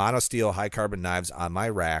monosteel high carbon knives on my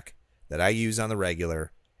rack that I use on the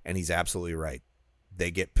regular, and he's absolutely right.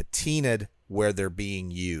 They get patinaed where they're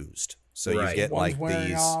being used. So you get one's like wearing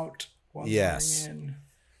these. Out, yes. in.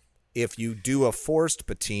 If you do a forced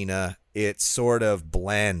patina, it sort of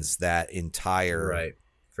blends that entire right.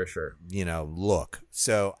 For sure. Look.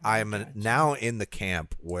 So I'm now in the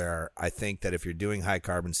camp where I think that if you're doing high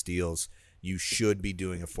carbon steels, you should be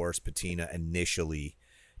doing a forced patina initially,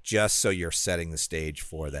 just so you're setting the stage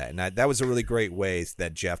for that. And that was a really great way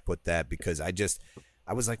that Jeff put that, because I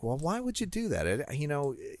was like, well, why would you do that?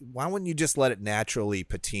 Why wouldn't you just let it naturally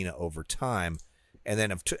patina over time? And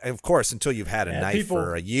then, of course, until you've had a knife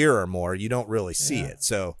for a year or more, you don't really see it.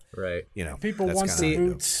 So, right. People want the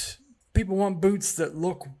boots. People want boots that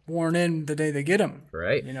look worn in the day they get them.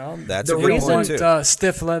 Right. That's the a good reason point too.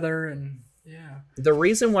 Stiff leather and The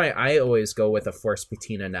reason why I always go with a forced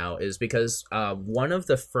patina now is because one of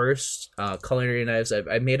the first culinary knives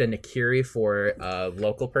I made a Nakiri for a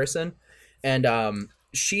local person, and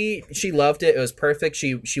she loved it. It was perfect.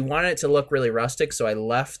 She wanted it to look really rustic, so I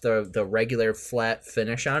left the regular flat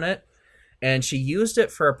finish on it, and she used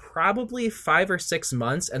it for probably 5 or 6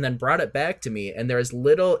 months, and then brought it back to me, and there's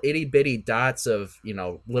little itty bitty dots of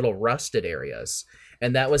little rusted areas.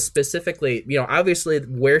 And that was specifically, obviously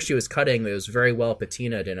where she was cutting, it was very well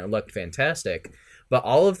patinaed and it looked fantastic. But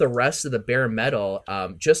all of the rest of the bare metal,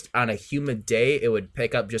 just on a humid day, it would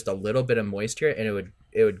pick up just a little bit of moisture, and it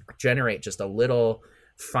would generate just a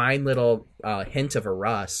fine little hint of a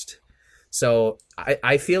rust. So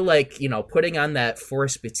I feel like, putting on that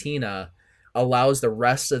forced patina allows the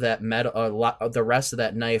rest of that the rest of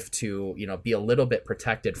that knife to, be a little bit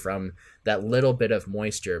protected from that little bit of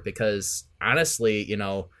moisture, because honestly,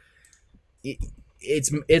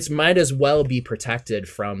 it's might as well be protected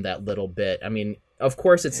from that little bit. I mean, of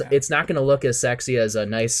course it's not going to look as sexy as a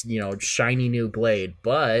nice, shiny new blade,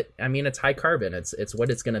 but I mean, it's high carbon. It's what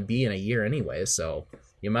it's going to be in a year anyway. So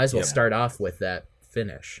you might as well start off with that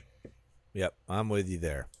finish. Yep. I'm with you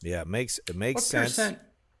there. Yeah. It makes sense.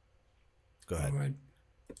 Go ahead.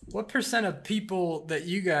 What percent of people that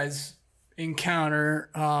you guys encounter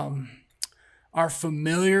are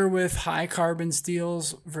familiar with high carbon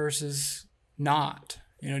steels versus not?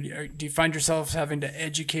 Do you find yourselves having to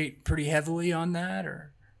educate pretty heavily on that,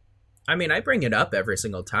 or? I mean, I bring it up every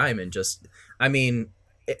single time, and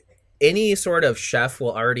any sort of chef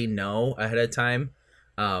will already know ahead of time.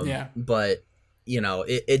 But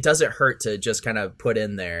it doesn't hurt to just kind of put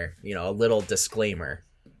in there, a little disclaimer.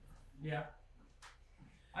 Yeah.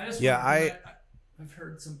 I've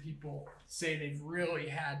heard some people say they've really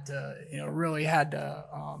had to,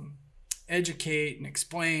 educate and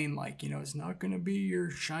explain, like, it's not going to be your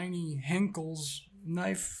shiny Henkel's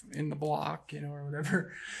knife in the block, or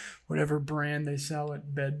whatever brand they sell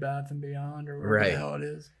at Bed Bath and Beyond, or whatever the hell it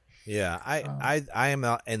is. Yeah, I am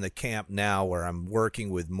out in the camp now where I'm working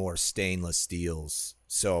with more stainless steels.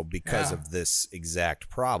 So because of this exact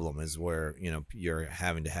problem is where, you're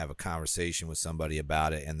having to have a conversation with somebody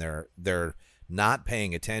about it, and they're not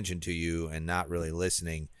paying attention to you and not really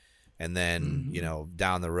listening. And then,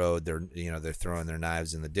 down the road, they're throwing their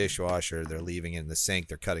knives in the dishwasher, they're leaving it in the sink,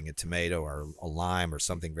 they're cutting a tomato or a lime or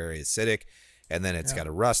something very acidic, and then it's got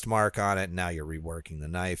a rust mark on it, and now you're reworking the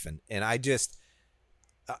knife. And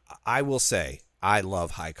I will say, I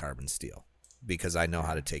love high carbon steel because I know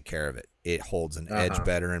how to take care of it. It holds an edge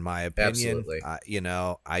better, in my opinion. Absolutely.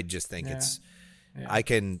 I just think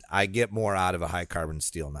I get more out of a high carbon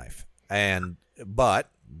steel knife. But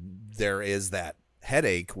there is that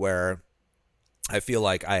headache where I feel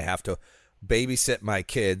like I have to babysit my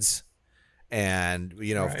kids. And,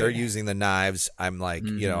 if they're using the knives, I'm like,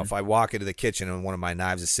 if I walk into the kitchen and one of my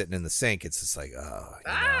knives is sitting in the sink, it's just like,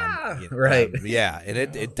 right. Yeah. And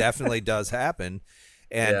it definitely does happen.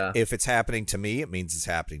 And if it's happening to me, it means it's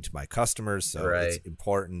happening to my customers. So it's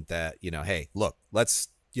important that, hey, look, let's,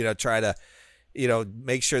 try to,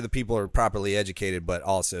 make sure the people are properly educated, but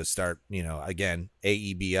also start, again,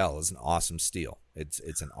 AEBL is an awesome steel.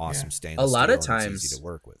 It's an awesome stainless steel. A lot of times, it's easy to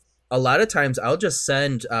work with. A lot of times I'll just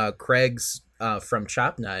send Craig's from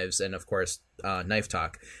Chop Knives and, of course, Knife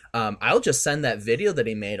Talk. I'll just send that video that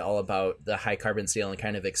he made all about the high carbon steel and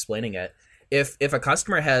kind of explaining it. If a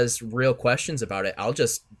customer has real questions about it, I'll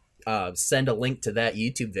just send a link to that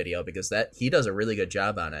YouTube video because he does a really good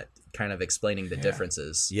job on it, kind of explaining the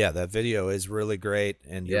differences. Yeah, that video is really great,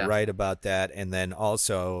 and you're right about that. And then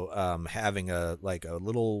also having a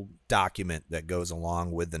little document that goes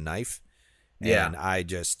along with the knife. And I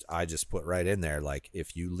just put right in there, like,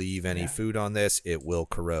 if you leave any food on this, it will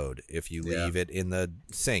corrode. If you leave it in the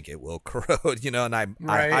sink, it will corrode, and I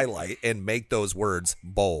highlight and make those words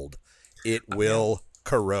bold. It will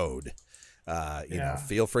corrode.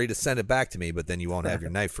 Feel free to send it back to me, but then you won't have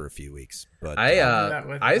your knife for a few weeks. But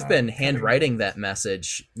I've been handwriting that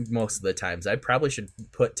message most of the times. I probably should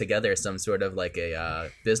put together some sort of like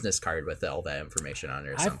a business card with all that information on it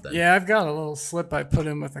or something. I've got a little slip I put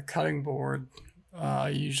in with a cutting board,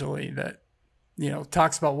 usually that,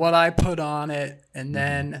 talks about what I put on it. And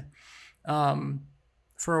then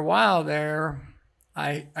for a while there,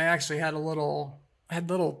 I actually had little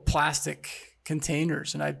plastic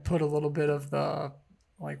containers, and I'd put a little bit of the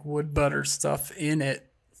like wood butter stuff in it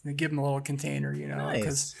and give them a little container,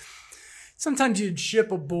 because sometimes you'd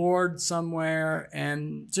ship a board somewhere,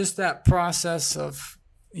 and just that process of,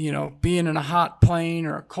 being in a hot plane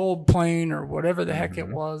or a cold plane or whatever the heck it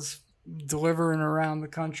was, delivering around the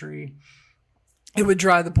country, it would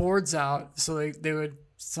dry the boards out. So they would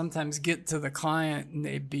sometimes get to the client and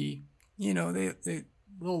they'd be, they a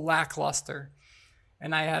little lackluster.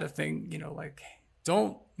 And I had a thing, like,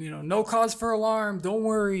 don't, no cause for alarm. Don't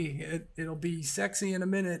worry. It'll be sexy in a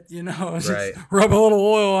minute, Just rub a little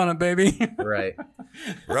oil on it, baby. Right.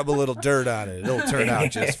 Rub a little dirt on it. It'll turn out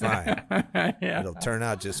just fine. It'll turn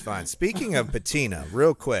out just fine. Speaking of patina,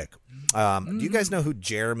 real quick, do you guys know who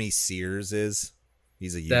Jeremy Sears is?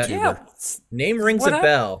 He's a YouTuber. Name rings a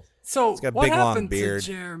bell. So he's got a what big, happened long beard. to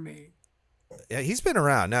Jeremy? Yeah, he's been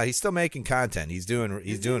around. Now he's still making content. He's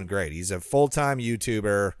doing great. He's a full-time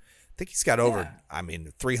YouTuber. I think he's got over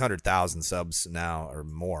 300,000 subs now or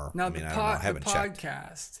more. Now I don't know. I haven't checked.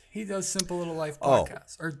 Podcast. He does Simple Little Life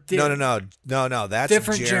podcast. No. That's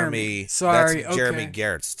different Jeremy. Sorry, that's Jeremy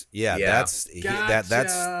Gerst. Yeah, that's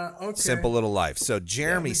Simple Little Life. So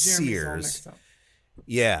Jeremy Sears.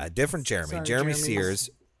 Yeah, different Jeremy. Sorry, Jeremy Sears.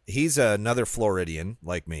 He's another Floridian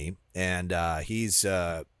like me, and his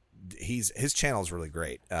channel is really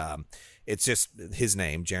great. It's just his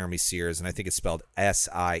name, Jeremy Sears, and I think it's spelled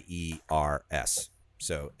S-I-E-R-S.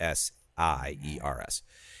 So S-I-E-R-S.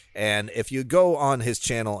 And if you go on his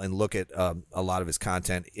channel and look at a lot of his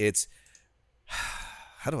content, it's,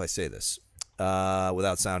 how do I say this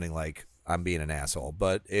without sounding like I'm being an asshole?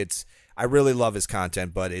 But I really love his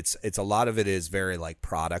content, but it's a lot of it is very like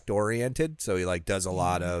product oriented. So he like does a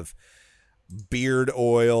lot of beard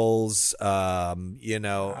oils, I don't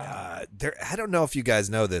know if you guys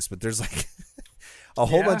know this, but there's like a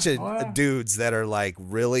whole bunch of dudes that are like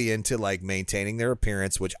really into like maintaining their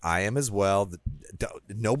appearance, which I am as well.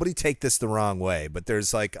 Nobody take this the wrong way, but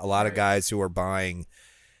there's like a lot of guys who are buying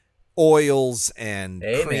oils and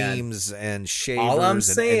creams and shavers. All I'm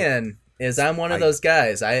saying is I'm one of those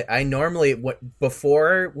guys. I normally,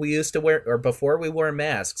 before we wore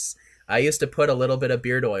masks, I used to put a little bit of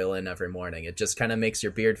beard oil in every morning. It just kind of makes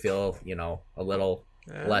your beard feel, a little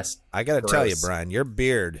less. I got to tell you, Brian, your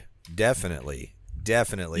beard definitely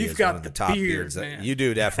is one of the top beards. You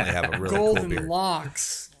do definitely have a really cool beard. Golden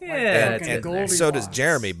locks. Yeah. And so does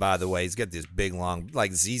Jeremy, by the way. He's got this big, long,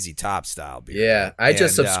 like ZZ Top style beard. Yeah, I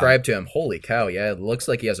just subscribed to him. Holy cow, yeah. It looks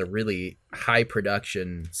like he has a really high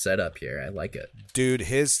production setup here. I like it. Dude,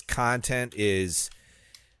 his content is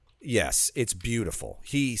Yes, it's beautiful.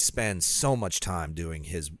 He spends so much time doing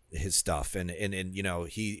his stuff, and you know,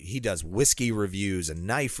 he does whiskey reviews and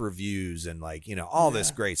knife reviews and like, you know, all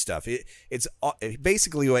this great stuff. It's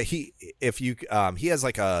basically what he has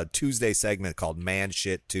like a Tuesday segment called Man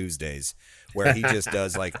Shit Tuesdays, where he just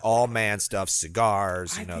does like all man stuff,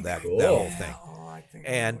 cigars, you know, that whole thing.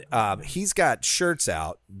 And he's got shirts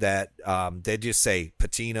out that they just say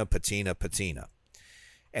patina, patina, patina,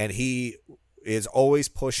 and he is always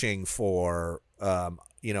pushing for,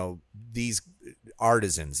 you know, these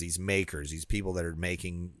artisans, these makers, these people that are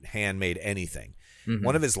making handmade anything. Mm-hmm.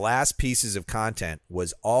 One of his last pieces of content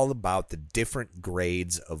was all about the different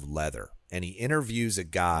grades of leather. And he interviews a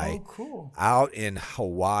guy out in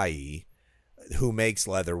Hawaii who makes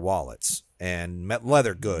leather wallets and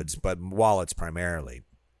leather goods, but wallets primarily.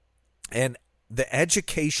 And the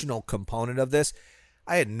educational component of this,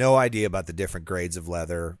 I had no idea about the different grades of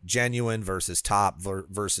leather, genuine versus top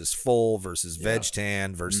versus full versus veg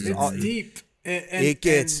tan versus it's deep. It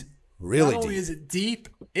gets really deep. Not only is it deep,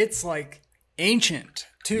 it's like ancient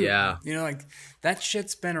too. Yeah. You know, like that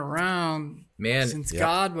shit's been around since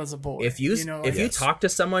God was a boy. If you talk to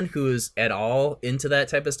someone who's at all into that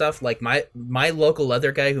type of stuff, like my local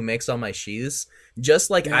leather guy who makes all my sheaths,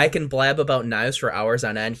 just like I can blab about knives for hours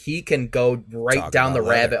on end, he can go right down the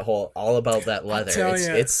rabbit hole all about that leather.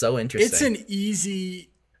 It's so interesting. It's an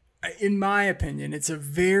easy, in my opinion, it's a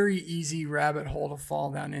very easy rabbit hole to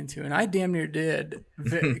fall down into, and I damn near did.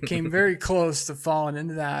 Came very close to falling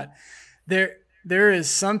into that. There is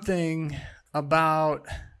something about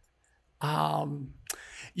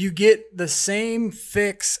you get the same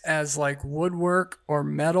fix as like woodwork or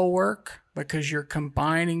metalwork because you're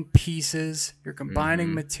combining pieces, you're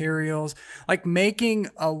combining materials. Like making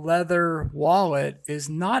a leather wallet is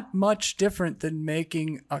not much different than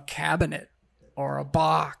making a cabinet or a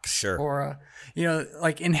box or a, you know,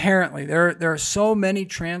 like inherently there are so many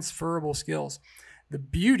transferable skills. The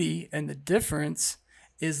beauty and the difference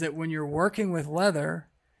is that when you're working with leather,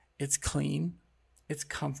 it's clean, it's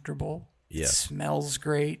comfortable, it smells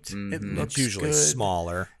great, it looks it's usually good.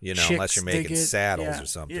 Smaller, you know, unless you're making saddles or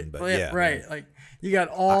something. Right. Like you got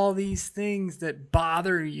all these things that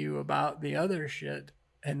bother you about the other shit,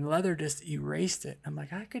 and leather just erased it. I'm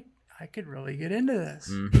like, I could really get into this.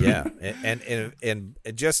 Yeah, and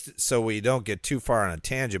just so we don't get too far on a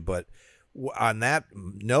tangent, but on that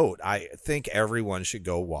note, I think everyone should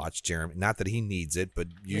go watch Jeremy. Not that he needs it, but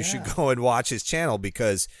you should go and watch his channel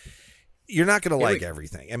because you're not going to like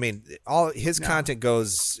everything. I mean, all his content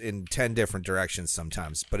goes in 10 different directions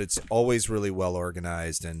sometimes, but it's always really well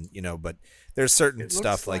organized. And, you know, but there's certain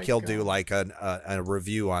stuff like he'll do like a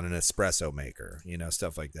review on an espresso maker, you know,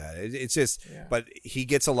 stuff like that. It's just, but he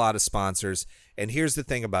gets a lot of sponsors. And here's the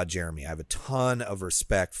thing about Jeremy. I have a ton of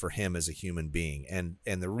respect for him as a human being. And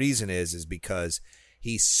the reason is because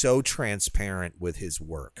he's so transparent with his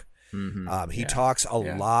work. He talks a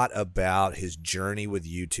lot about his journey with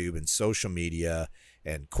YouTube and social media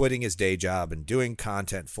and quitting his day job and doing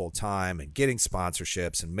content full time and getting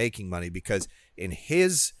sponsorships and making money, because in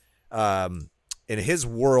his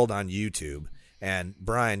world on YouTube, and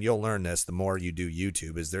Brian, you'll learn this the more you do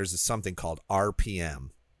YouTube, is there's something called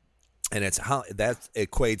RPM, and it's how that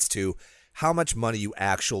equates to how much money you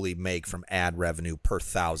actually make from ad revenue per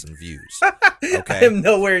 1,000 views. Okay, I am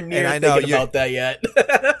nowhere near thinking about that yet.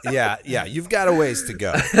 yeah, you've got a ways to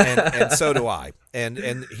go, and so do I.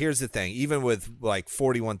 And here's the thing: even with like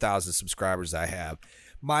 41,000 subscribers I have,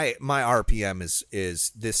 my RPM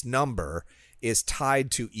is this number is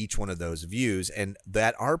tied to each one of those views, and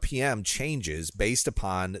that RPM changes based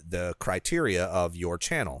upon the criteria of your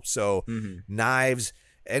channel. So knives.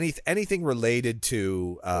 Anything related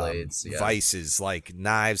to blades, vices like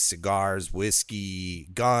knives, cigars, whiskey,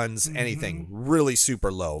 guns, anything really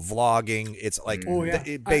super low. Vlogging, it's like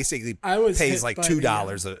it basically pays like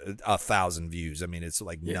 $2 a 1,000 views. I mean, it's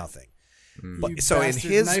like nothing. But so in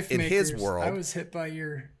his world, I was hit by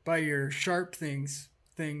your sharp things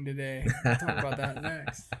thing today. We'll talk about that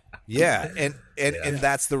next. And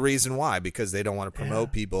that's the reason why, because they don't want to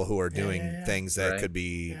promote people who are doing things that could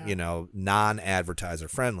be, you know, non-advertiser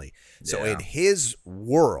friendly. So in his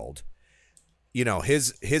world, you know,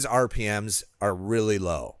 his RPMs are really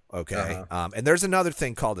low. Okay. And there's another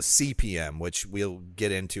thing called a CPM, which we'll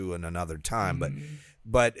get into in another time,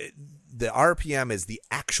 but the RPM is the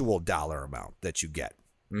actual dollar amount that you get.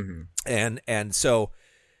 And so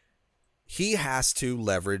he has to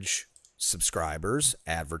leverage subscribers,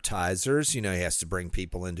 advertisers. You know, he has to bring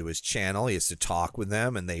people into his channel. He has to talk with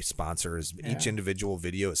them, and they sponsor each individual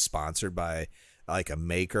video is sponsored by like a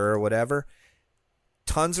maker or whatever.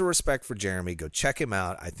 tons of respect for Jeremy. Go check him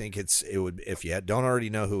out. I think it would, if you don't already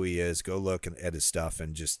know who he is, go look at his stuff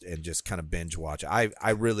and just kind of binge watch. I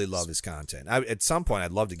really love his content. At some point,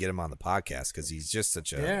 I'd love to get him on the podcast because he's just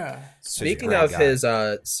such a Speaking of his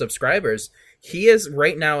subscribers, he is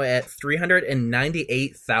right now at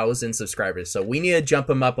 398,000 subscribers. So we need to jump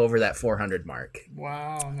him up over that 400 mark.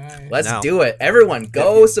 Wow, nice. Let's do it. Everyone,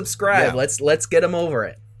 go subscribe. Yeah. Let's get him over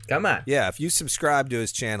it. Come on. Yeah, if you subscribe to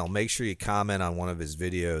his channel, make sure you comment on one of his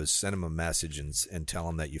videos, send him a message and tell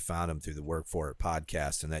him that you found him through the Work For It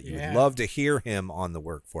podcast and that you would love to hear him on the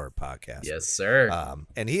Work For It podcast. Yes, sir.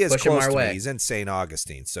 And he is close to me. He's in St.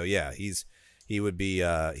 Augustine. So yeah, he would be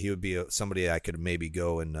somebody I could maybe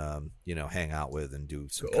go and hang out with and do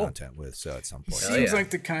some content with. So at some point, seems like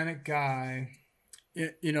the kind of guy,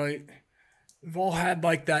 we've all had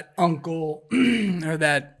like that uncle or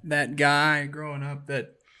that guy growing up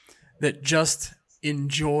that just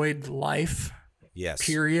enjoyed life. Yes.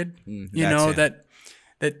 Period. Mm-hmm. That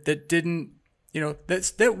didn't,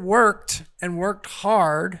 that worked and worked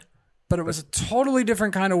hard, but it was a totally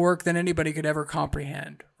different kind of work than anybody could ever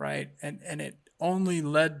comprehend, right? And it only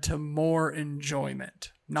led to more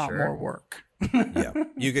enjoyment, not more work. Yeah,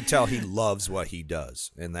 you could tell he loves what he does,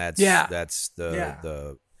 and that's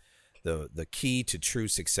the key to true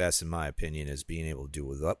success, in my opinion, is being able to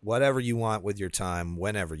do whatever you want with your time,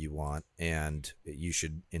 whenever you want, and you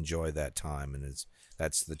should enjoy that time, and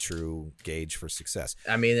that's the true gauge for success.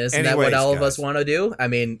 I mean, isn't that what all of us want to do? I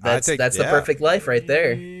mean, that's the perfect life right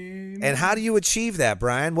there. And how do you achieve that,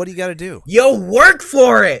 Brian? What do you got to do? Yo, work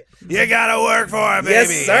for it. You got to work for it, baby. Yes,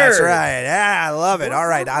 sir. That's right. Yeah, I love it. All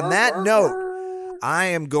right. On that note, I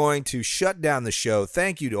am going to shut down the show.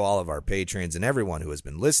 Thank you to all of our patrons and everyone who has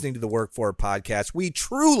been listening to the Work For It podcast. We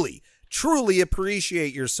truly, truly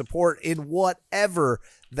appreciate your support in whatever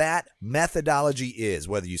that methodology is,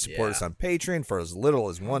 whether you support us on Patreon for as little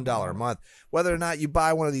as $1 a month, whether or not you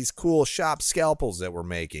buy one of these cool shop scalpels that we're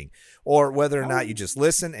making, or whether or not you just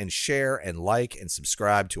listen and share and like and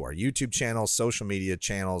subscribe to our YouTube channel, social media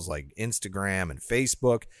channels like Instagram and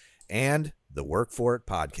Facebook, and the Work For It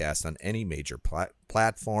podcast on any major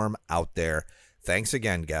platform out there. Thanks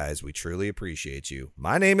again, guys. We truly appreciate you.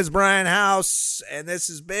 My name is Brian House, and this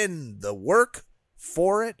has been the Work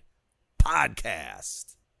For It podcast.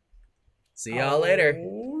 See y'all later.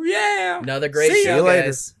 Oh, yeah. Another great See show, you later.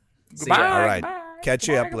 guys. Goodbye. All right. Goodbye. Catch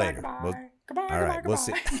you up Goodbye. later. Goodbye. All right. We'll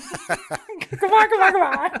see.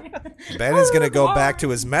 Goodbye. Ben is going to go back to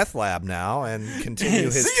his meth lab now and continue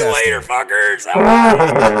his See you later, fuckers.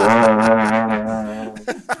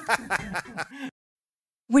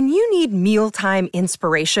 When you need mealtime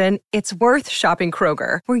inspiration, it's worth shopping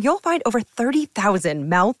Kroger, where you'll find over 30,000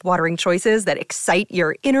 mouth-watering choices that excite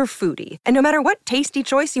your inner foodie. And no matter what tasty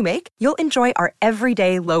choice you make, you'll enjoy our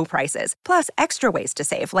everyday low prices, plus extra ways to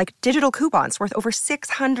save, like digital coupons worth over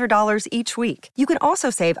 $600 each week. You can also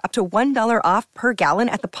save up to $1 off per gallon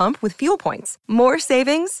at the pump with fuel points. More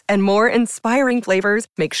savings and more inspiring flavors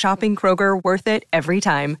make shopping Kroger worth it every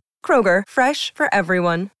time. Kroger, fresh for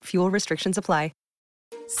everyone. Fuel restrictions apply.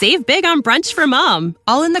 Save big on brunch for mom,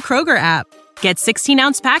 all in the Kroger app. Get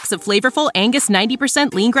 16-ounce packs of flavorful Angus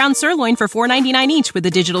 90% lean ground sirloin for $4.99 each with a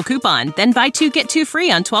digital coupon. Then buy 2, get 2 free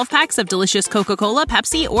on 12 packs of delicious Coca-Cola,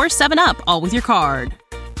 Pepsi, or 7-Up, all with your card.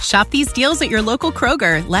 Shop these deals at your local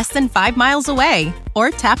Kroger, less than 5 miles away. Or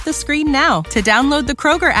tap the screen now to download the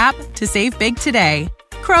Kroger app to save big today.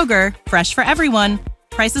 Kroger, fresh for everyone.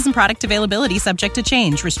 Prices and product availability subject to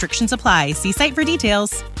change. Restrictions apply. See site for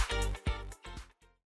details.